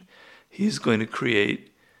creation. He's going to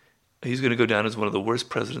go down as one of the worst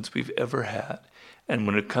presidents we've ever had. And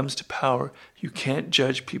when it comes to power, you can't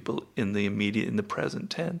judge people in the present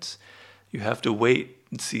tense. You have to wait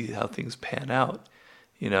and see how things pan out.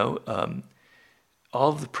 You know,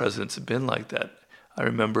 all of the presidents have been like that. I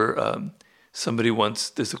remember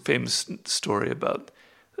there's a famous story about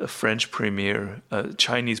a French premier, a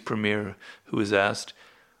Chinese premier, who was asked,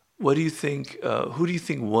 who do you think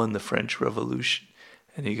won the French Revolution?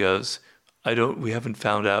 And he goes, we haven't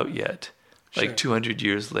found out yet, Sure. like 200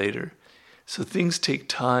 years later. So things take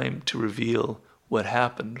time to reveal what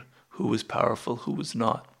happened, who was powerful, who was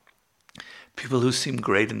not. People who seem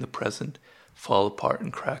great in the present fall apart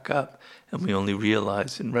and crack up, and we only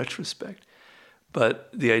realize in retrospect. But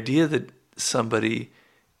the idea that somebody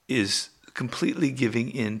is completely giving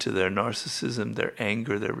in to their narcissism, their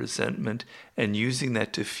anger, their resentment, and using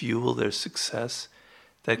that to fuel their success,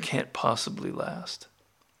 that can't possibly last,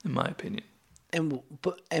 in my opinion. And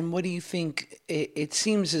what do you think? It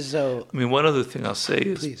seems as though... I mean, one other thing I'll say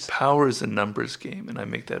is Please. Power is a numbers game, and I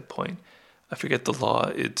make that point. I forget the law.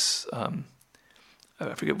 It's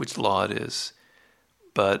I forget which law it is,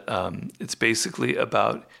 but it's basically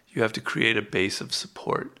about you have to create a base of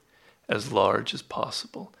support as large as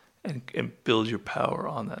possible and build your power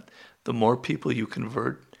on that. The more people you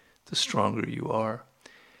convert, the stronger you are.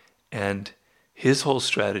 And his whole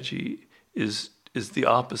strategy is the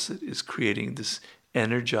opposite, is creating this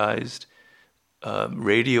energized,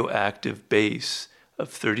 radioactive base of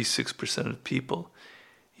 36% of people.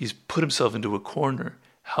 He's put himself into a corner.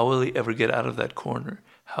 How will he ever get out of that corner?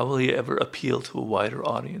 How will he ever appeal to a wider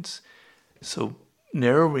audience? So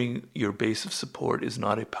narrowing your base of support is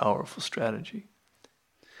not a powerful strategy.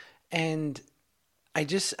 And I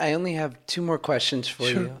only have 2 more questions for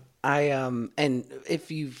Sure. you. And if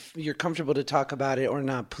you're comfortable to talk about it or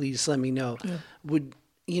not, please let me know.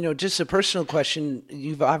 Yeah. Just a personal question.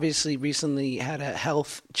 You've obviously recently had a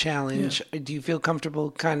health challenge. Yeah. Do you feel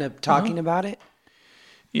comfortable kind of talking about it?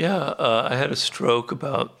 Yeah, I had a stroke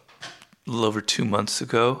about a little over 2 months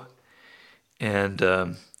ago. And,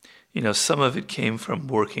 some of it came from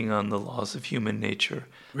working on the laws of human nature.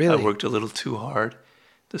 Really? I worked a little too hard.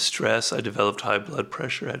 The stress, I developed high blood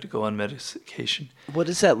pressure, I had to go on medication. What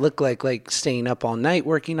does that look like? Like staying up all night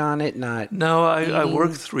working on it? No, I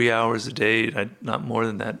worked 3 hours a day, not more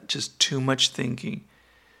than that. Just too much thinking,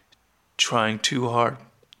 trying too hard,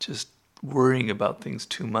 just worrying about things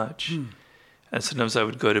too much. And sometimes I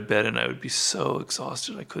would go to bed and I would be so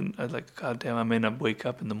exhausted. I'd like, God damn, I may not wake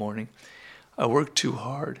up in the morning. I worked too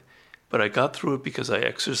hard, but I got through it because I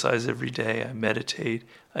exercise every day, I meditate,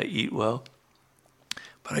 I eat well.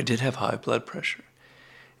 But I did have high blood pressure.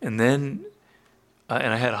 And then,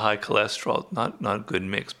 and I had high cholesterol, not a good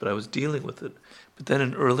mix, but I was dealing with it. But then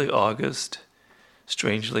in early August,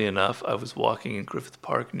 strangely enough, I was walking in Griffith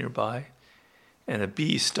Park nearby, and a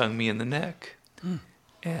bee stung me in the neck.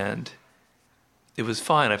 And it was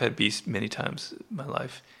fine. I've had bees many times in my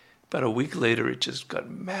life. About a week later, it just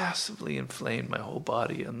got massively inflamed, my whole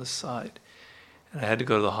body on the side. And I had to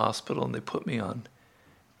go to the hospital, and they put me on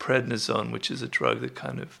prednisone, which is a drug that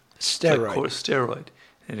kind of... Steroid. Like steroid.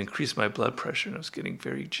 And it increased my blood pressure, and I was getting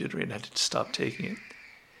very jittery, and I had to stop taking it.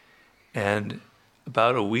 And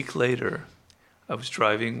about a week later, I was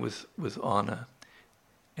driving with Anna,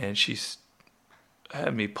 and she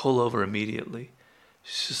had me pull over immediately.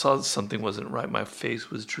 She saw that something wasn't right. My face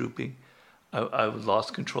was drooping. I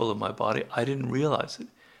lost control of my body. I didn't realize it.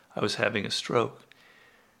 I was having a stroke.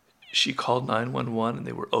 She called 911, and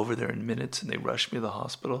they were over there in minutes, and they rushed me to the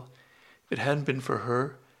hospital. If it hadn't been for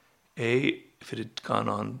her, if it had gone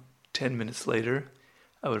on 10 minutes later,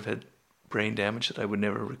 I would have had brain damage that I would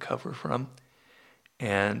never recover from.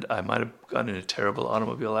 And I might have gotten in a terrible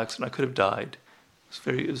automobile accident. I could have died.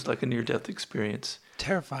 It was like a near-death experience.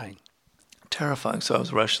 Terrifying. So I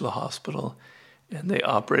was rushed to the hospital, and they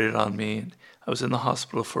operated on me, and I was in the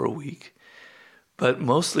hospital for a week. But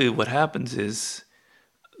mostly what happens is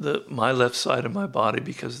my left side of my body,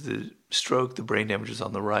 because of the stroke, the brain damage is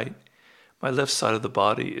on the right. My left side of the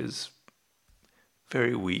body is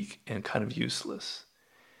very weak and kind of useless.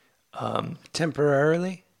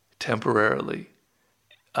 Temporarily? Temporarily.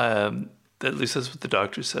 at least that's what the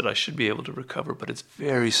doctor said. I should be able to recover, but it's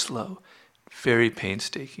very slow, very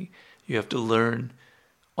painstaking. You have to learn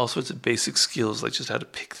all sorts of basic skills, like just how to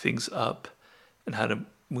pick things up and how to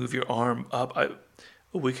move your arm up.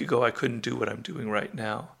 A week ago, I couldn't do what I'm doing right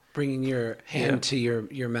now. Bringing your hand to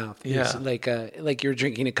your mouth. Yeah. It's like you're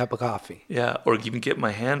drinking a cup of coffee. Yeah, or even get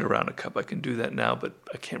my hand around a cup. I can do that now, but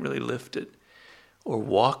I can't really lift it. Or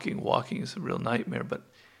walking. Walking is a real nightmare, but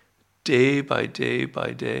day by day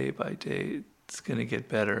by day by day, it's going to get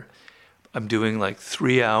better. I'm doing like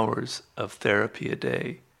 3 hours of therapy a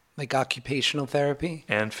day. Like occupational therapy?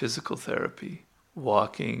 And physical therapy.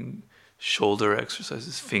 Walking, shoulder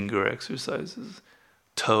exercises, finger exercises,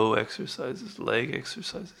 toe exercises, leg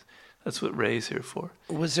exercises. That's what Ray's here for.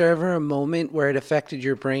 Was there ever a moment where it affected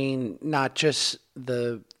your brain, not just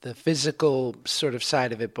the physical sort of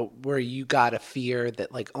side of it, but where you got a fear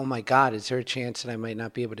that like, oh my God, is there a chance that I might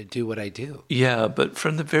not be able to do what I do? Yeah, but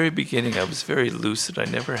from the very beginning, I was very lucid.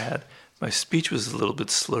 My speech was a little bit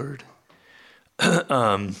slurred.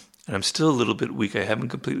 And I'm still a little bit weak. I haven't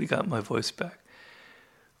completely got my voice back.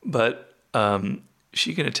 But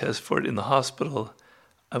she can attest for it. In the hospital,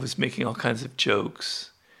 I was making all kinds of jokes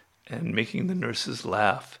and making the nurses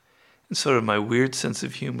laugh. And sort of my weird sense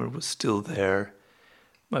of humor was still there.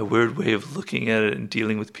 My weird way of looking at it and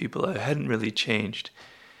dealing with people, I hadn't really changed.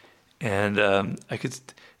 And I could,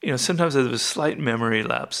 sometimes there was slight memory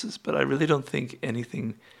lapses, but I really don't think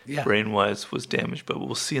anything brain-wise was damaged. But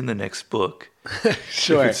we'll see in the next book.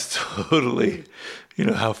 Sure. If it's totally,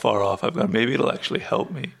 how far off I've gone. Maybe it'll actually help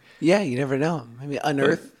me. Yeah, you never know. Maybe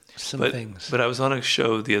unearth some things. But I was on a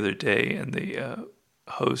show the other day, and the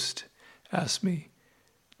host asked me,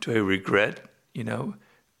 do I regret,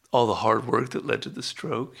 all the hard work that led to the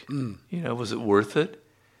stroke? Was it worth it?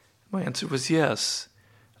 My answer was yes.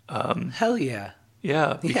 Hell yeah.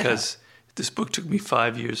 Yeah, because this book took me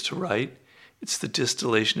 5 years to write. It's the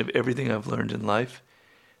distillation of everything I've learned in life.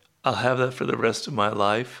 I'll have that for the rest of my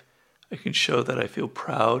life. I can show that I feel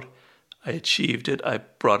proud. I achieved it. I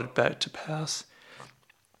brought it back to pass.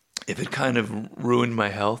 If it kind of ruined my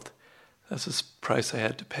health, that's the price I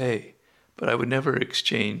had to pay. But I would never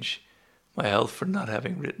exchange my health for not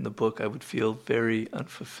having written the book. I would feel very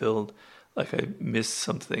unfulfilled, like I missed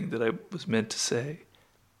something that I was meant to say.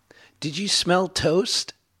 Did you smell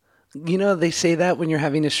toast? They say that when you're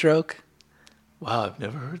having a stroke. Wow, I've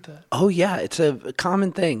never heard that. Oh, yeah. It's a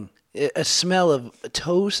common thing. A smell of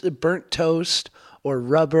toast, burnt toast, or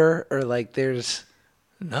rubber, or like there's...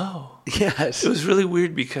 No. Yes. It was really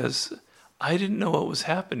weird because I didn't know what was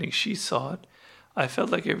happening. She saw it. I felt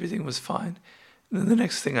like everything was fine. And then the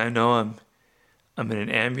next thing I know, I'm in an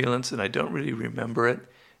ambulance and I don't really remember it.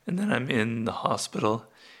 And then I'm in the hospital.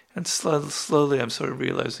 And slowly I'm sort of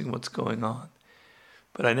realizing what's going on.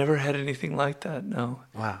 But I never had anything like that, no.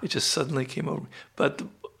 Wow. It just suddenly came over. But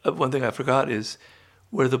one thing I forgot is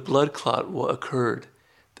where the blood clot occurred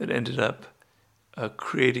that ended up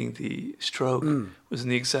creating the stroke was in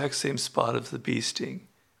the exact same spot of the bee sting.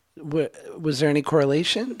 Was there any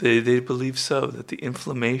correlation? They believe so, that the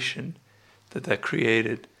inflammation that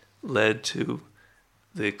created led to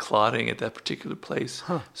the clotting at that particular place.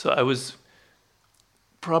 Huh. So I was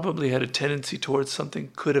probably had a tendency towards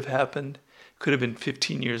something could have happened, could have been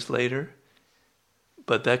 15 years later,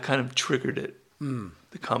 but that kind of triggered it.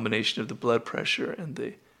 The combination of the blood pressure and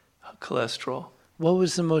the cholesterol. What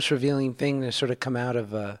was the most revealing thing to sort of come out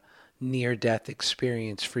of a near-death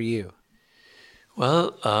experience for you?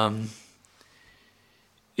 Well,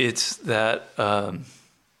 it's that, I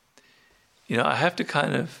have to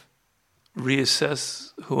kind of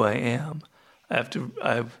reassess who I am.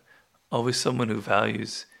 I'm always someone who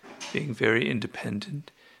values being very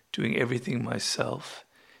independent, doing everything myself,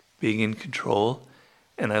 being in control,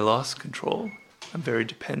 and I lost control. I'm very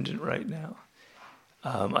dependent right now.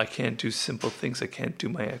 I can't do simple things. I can't do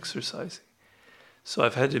my exercising. So I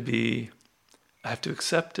have to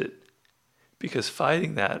accept it, because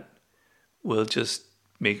fighting that will just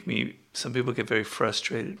make me, some people get very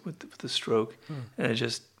frustrated with the stroke, and it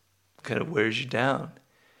just kind of wears you down.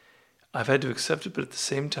 I've had to accept it, but at the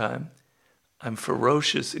same time, I'm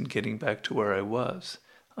ferocious in getting back to where I was.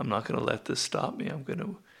 I'm not going to let this stop me. I'm going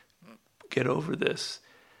to get over this.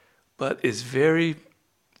 But it's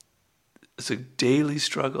a daily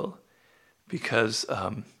struggle, because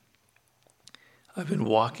I've been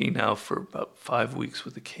walking now for about 5 weeks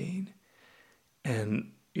with a cane,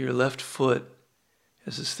 and your left foot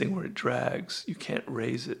has this thing where it drags. You can't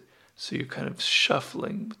raise it, so you're kind of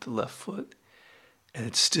shuffling with the left foot, and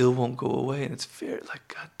it still won't go away, and it's very, like,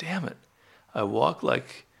 God damn it. I walk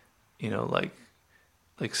like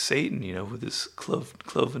Satan, with his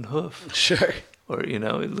cloven hoof. Sure. or,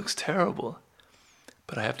 it looks terrible.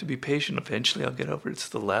 But I have to be patient. Eventually I'll get over it. It's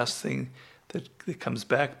the last thing that comes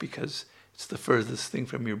back because it's the furthest thing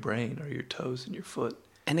from your brain or your toes and your foot.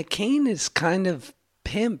 And a cane is kind of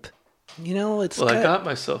pimp. It's Well, I got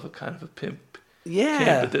myself a kind of a pimp Yeah.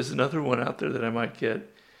 cane, but there's another one out there that I might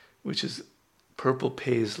get, which is purple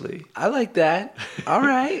paisley I like that. All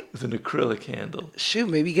right. with an acrylic handle. Shoot,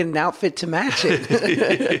 maybe get an outfit to match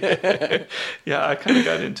it. Yeah, I kind of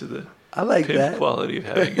got into the I like pimp that. quality of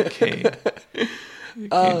having a cane.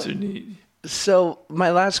 Canes are neat. So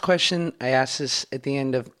my last question, I ask this at the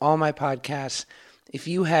end of all my podcasts. If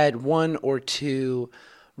you had one or two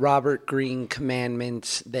Robert Greene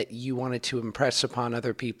commandments that you wanted to impress upon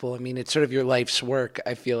other people, I mean, it's sort of your life's work,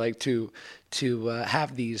 I feel like, to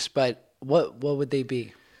have these, but what would they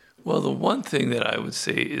be? Well, the one thing that I would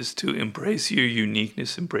say is to embrace your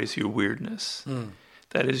uniqueness, embrace your weirdness.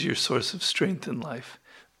 That is your source of strength in life.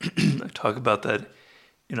 I talk about that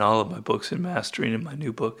in all of my books, in Mastering, in my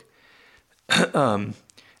new book. And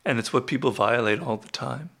it's what people violate all the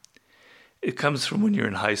time. It comes from when you're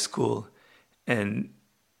in high school and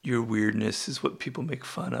your weirdness is what people make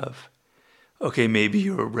fun of. Okay, maybe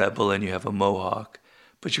you're a rebel and you have a mohawk,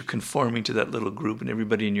 but you're conforming to that little group and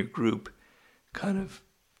everybody in your group kind of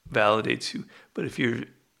validates you. But if you're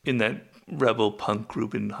in that rebel punk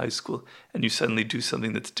group in high school and you suddenly do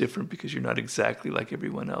something that's different because you're not exactly like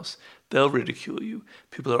everyone else, they'll ridicule you.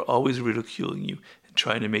 People are always ridiculing you and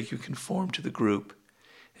trying to make you conform to the group.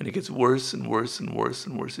 And it gets worse and worse and worse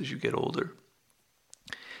and worse as you get older.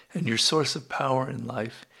 And your source of power in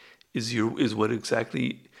life is what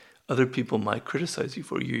exactly other people might criticize you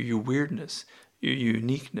for. Your weirdness, your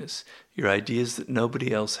uniqueness, your ideas that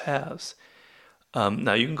nobody else has.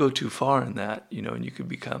 Now you can go too far in that, and you could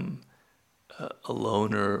become a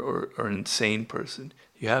loner or an insane person.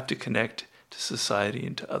 You have to connect to society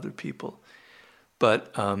and to other people.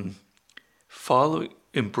 But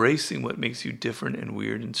embracing what makes you different and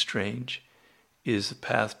weird and strange is a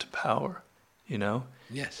path to power,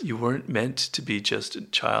 Yes. You weren't meant to be just a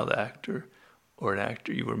child actor or an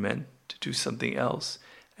actor. You were meant to do something else.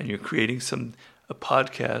 And you're creating a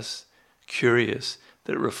podcast, Curious,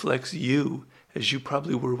 that reflects you as you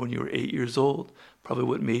probably were when you were 8 years old. Probably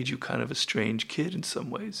what made you kind of a strange kid in some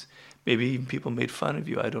ways. Maybe even people made fun of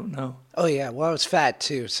you. I don't know. Oh, yeah. Well, I was fat,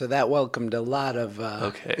 too, so that welcomed a lot of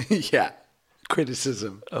Okay. yeah,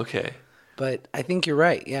 criticism. Okay. But I think you're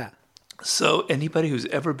right, yeah. So anybody who's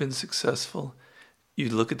ever been successful, you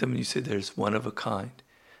look at them and you say, there's one of a kind.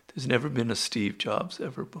 There's never been a Steve Jobs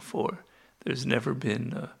ever before. There's never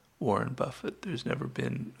been a Warren Buffett. There's never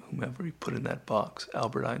been whomever you put in that box,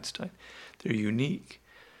 Albert Einstein. They're unique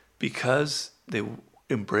because they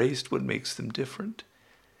embraced what makes them different.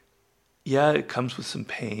 Yeah, it comes with some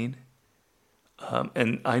pain.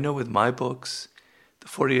 And I know with my books, The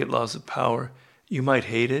 48 Laws of Power, you might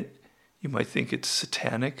hate it. You might think it's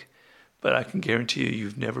satanic. But I can guarantee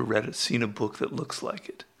you've never seen a book that looks like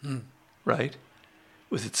it, right?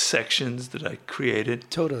 With its sections that I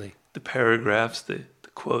created. Totally. The paragraphs, the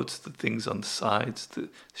quotes, the things on the sides, the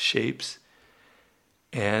shapes.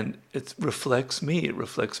 And it reflects me. It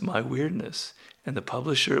reflects my weirdness. And the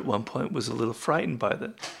publisher at one point was a little frightened by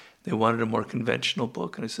that. They wanted a more conventional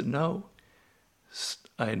book. And I said, no.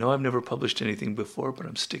 I know I've never published anything before, but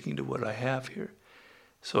I'm sticking to what I have here.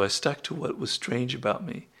 So I stuck to what was strange about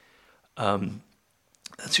me.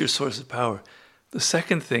 That's your source of power. The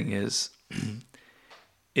second thing is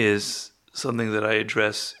something that I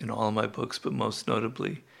address in all of my books, but most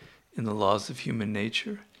notably in The Laws of Human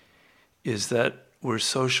Nature, is that we're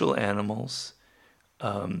social animals.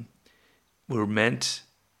 We're meant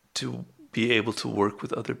to be able to work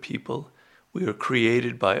with other people. We are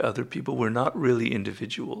created by other people. We're not really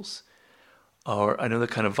individuals. I know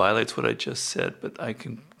that kind of violates what I just said, but I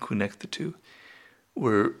can connect the two.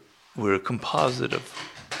 We're a composite of,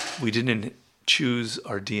 we didn't choose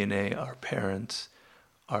our DNA, our parents,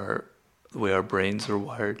 the way our brains are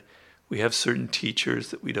wired. We have certain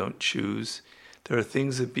teachers that we don't choose. There are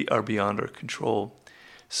things that are beyond our control.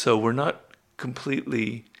 So we're not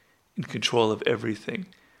completely in control of everything.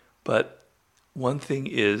 But one thing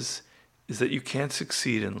is that you can't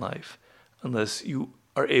succeed in life unless you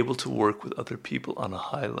are able to work with other people on a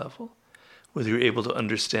high level, whether you're able to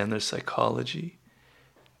understand their psychology,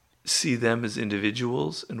 see them as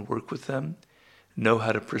individuals and work with them, know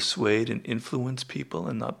how to persuade and influence people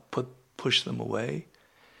and not push them away,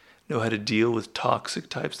 know how to deal with toxic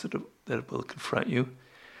types that will confront you.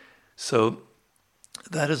 So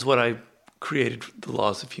that is what I created The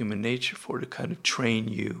Laws of Human Nature for, to kind of train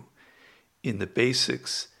you in the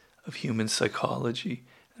basics of human psychology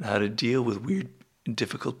and how to deal with weird and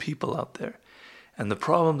difficult people out there. And the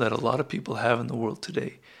problem that a lot of people have in the world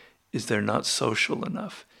today is they're not social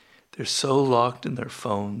enough. They're so locked in their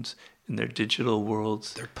phones, in their digital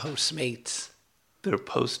worlds. They're Postmates. They're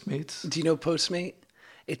Postmates. Do you know Postmate?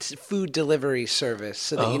 It's a food delivery service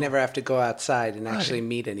so that you never have to go outside and actually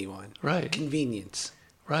meet anyone. Right. Convenience.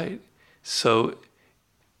 Right. So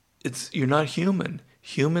you're not human.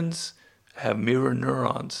 Humans have mirror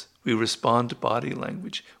neurons. We respond to body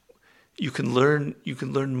language. You can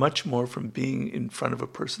learn much more from being in front of a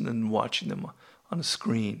person than watching them on a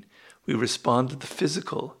screen. We respond to the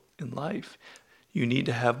physical in life. You need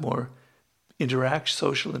to have more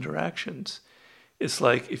social interactions. It's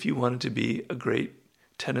like if you wanted to be a great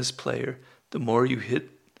tennis player, the more you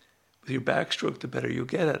hit with your backstroke, the better you'll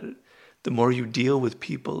get at it. The more you deal with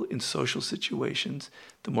people in social situations,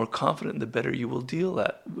 the more confident and the better you will deal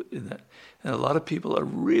in that. And a lot of people are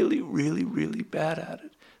really, really, really bad at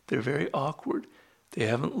it. They're very awkward. They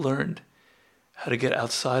haven't learned how to get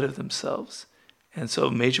outside of themselves. And so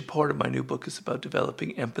a major part of my new book is about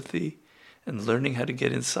developing empathy and learning how to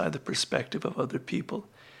get inside the perspective of other people.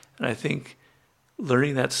 And I think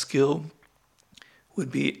learning that skill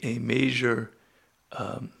would be a major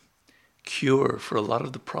cure for a lot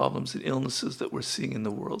of the problems and illnesses that we're seeing in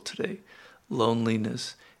the world today.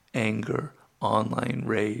 Loneliness, anger, online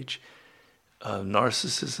rage,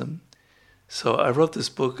 narcissism. So I wrote this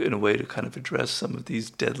book in a way to kind of address some of these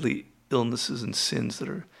deadly illnesses and sins that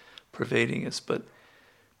are pervading us. But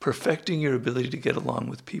perfecting your ability to get along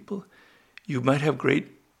with people, you might have great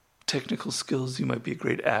technical skills, you might be a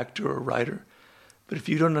great actor or writer, but if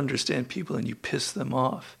you don't understand people and you piss them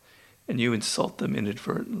off and you insult them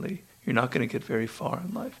inadvertently, you're not going to get very far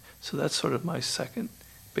in life. So that's sort of my second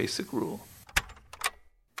basic rule.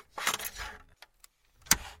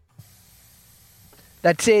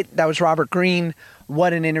 That's it. That was Robert Greene.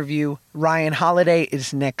 What an interview. Ryan Holiday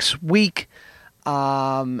is next week.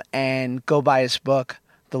 And go buy his book,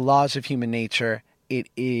 The Laws of Human Nature. It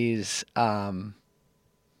is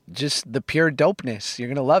just the pure dopeness. You're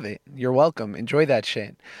going to love it. You're welcome. Enjoy that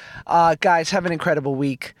shit. Guys, have an incredible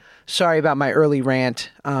week. Sorry about my early rant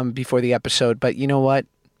before the episode, but you know what?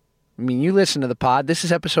 I mean, you listen to the pod. This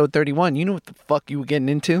is episode 31. You know what the fuck you were getting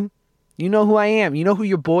into? You know who I am. You know who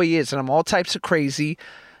your boy is. And I'm all types of crazy.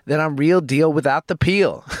 That I'm real deal without the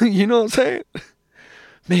peel. You know what I'm saying?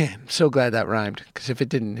 Man, I'm so glad that rhymed. Because if it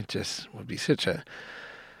didn't, it just would be such a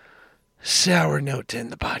sour note to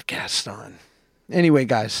end the podcast on. Anyway,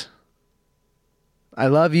 guys. I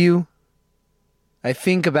love you. I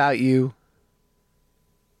think about you.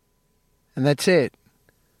 And that's it.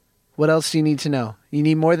 What else do you need to know? You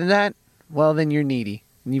need more than that? Well, then you're needy.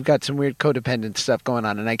 And you've got some weird codependent stuff going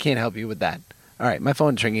on, and I can't help you with that. All right, my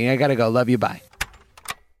phone's ringing. I gotta go. Love you. Bye.